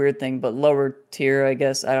players is a weird thing, but lower tier, I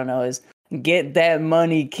guess, I don't know, is get that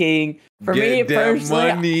money, king. For me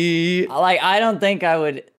personally, I don't think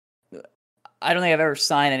I've ever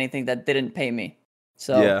signed anything that didn't pay me.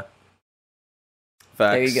 So yeah.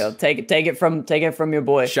 Facts. There you go. Take it from your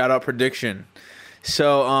boy. Shout out Prediction.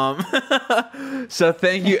 So so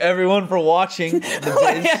thank you everyone for watching.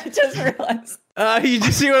 I just realized. You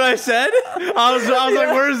just see what I said? I was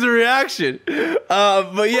like, where's the reaction?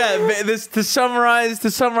 But yeah, to summarize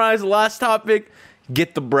the last topic,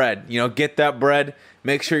 get the bread. Get that bread.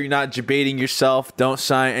 Make sure you're not debating yourself. Don't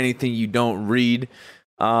sign anything you don't read.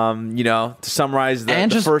 To summarize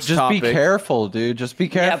the first topic. Just be careful, dude. Just be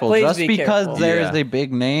careful. Yeah, just be because careful. there is a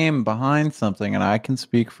big name behind something, and I can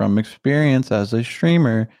speak from experience as a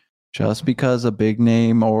streamer, just because a big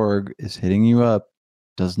name org is hitting you up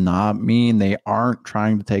does not mean they aren't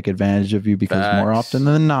trying to take advantage of you, because more often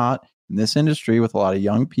than not, in this industry with a lot of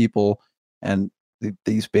young people and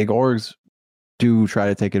these big orgs do try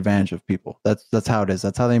to take advantage of people. That's how it is.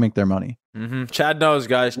 That's how they make their money. Mm-hmm. Chad knows,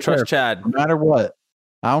 guys. Trust Chad. No matter what.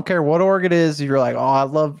 I don't care what org it is. You're like, I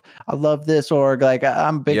love this org. Like,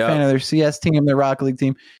 I'm a big fan of their CS team, their Rocket League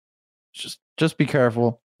team. Just be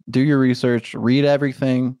careful. Do your research. Read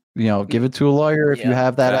everything. Give it to a lawyer if you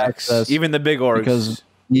have that access. Even the big orgs. Because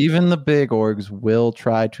even the big orgs will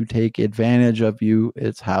try to take advantage of you.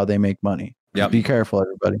 It's how they make money. Yep. Be careful,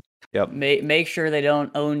 everybody. Yep. Make sure they don't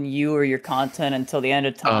own you or your content until the end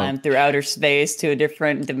of time through outer space to a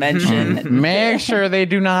different dimension. Make sure they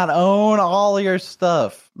do not own all your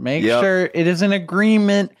stuff. Make sure it is an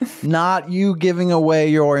agreement, not you giving away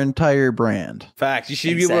your entire brand. Facts. You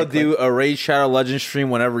should be able to do a Raid Shadow Legends stream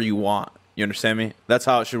whenever you want. You understand me? That's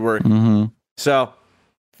how it should work. Mm-hmm. So,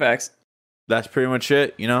 facts. That's pretty much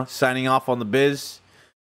it. Signing off on the biz.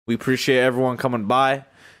 We appreciate everyone coming by.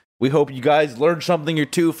 We hope you guys learned something or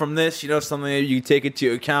two from this. Something that you can take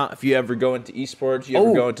into account if you ever go into esports, you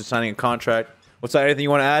ever go into signing a contract. What's that? Anything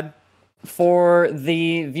you want to add? For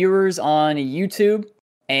the viewers on YouTube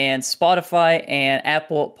and Spotify and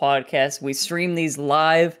Apple Podcasts, we stream these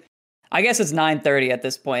live. I guess it's 9:30 at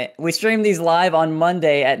this point. We stream these live on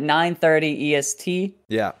Monday at 9:30 EST.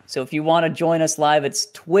 Yeah. So if you want to join us live,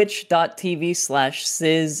 it's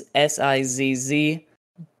twitch.tv/Sizz, SIZZ.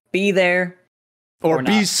 Be there. Or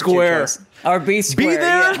be square. Or be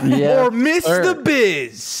square. Be there or miss the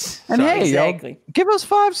biz. And hey, give us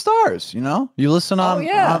 5 stars. You listen on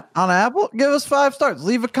Apple, give us 5 stars.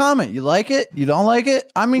 Leave a comment. You like it? You don't like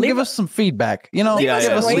it? I mean, give us some feedback. Give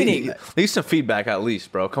us leave some feedback at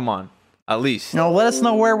least, bro. Come on. At least. Let us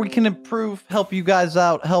know where we can improve, help you guys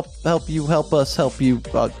out, help you, help us, help you,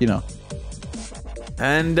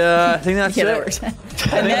 And I think that's it.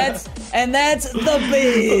 And that's the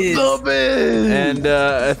biz. The biz. And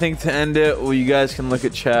I think to end it, you guys can look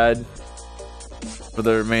at Chad for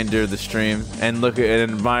the remainder of the stream and look at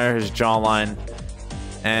and admire his jawline.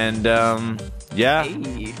 And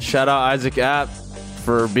shout out Isaac App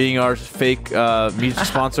for being our fake music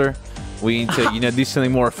sponsor. We need to do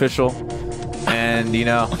something more official. And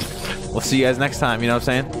we'll see you guys next time. You know what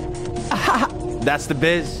I'm saying? That's the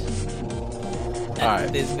biz. All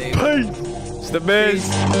right. Biz, baby. Peace. It's the biz.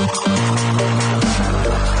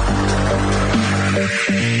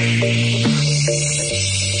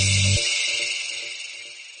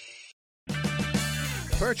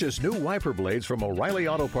 Purchase new wiper blades from O'Reilly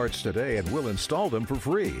Auto Parts today and we'll install them for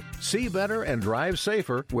free. See better and drive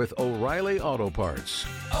safer with O'Reilly Auto Parts.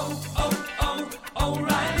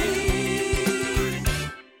 O'Reilly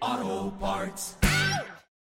Auto Parts.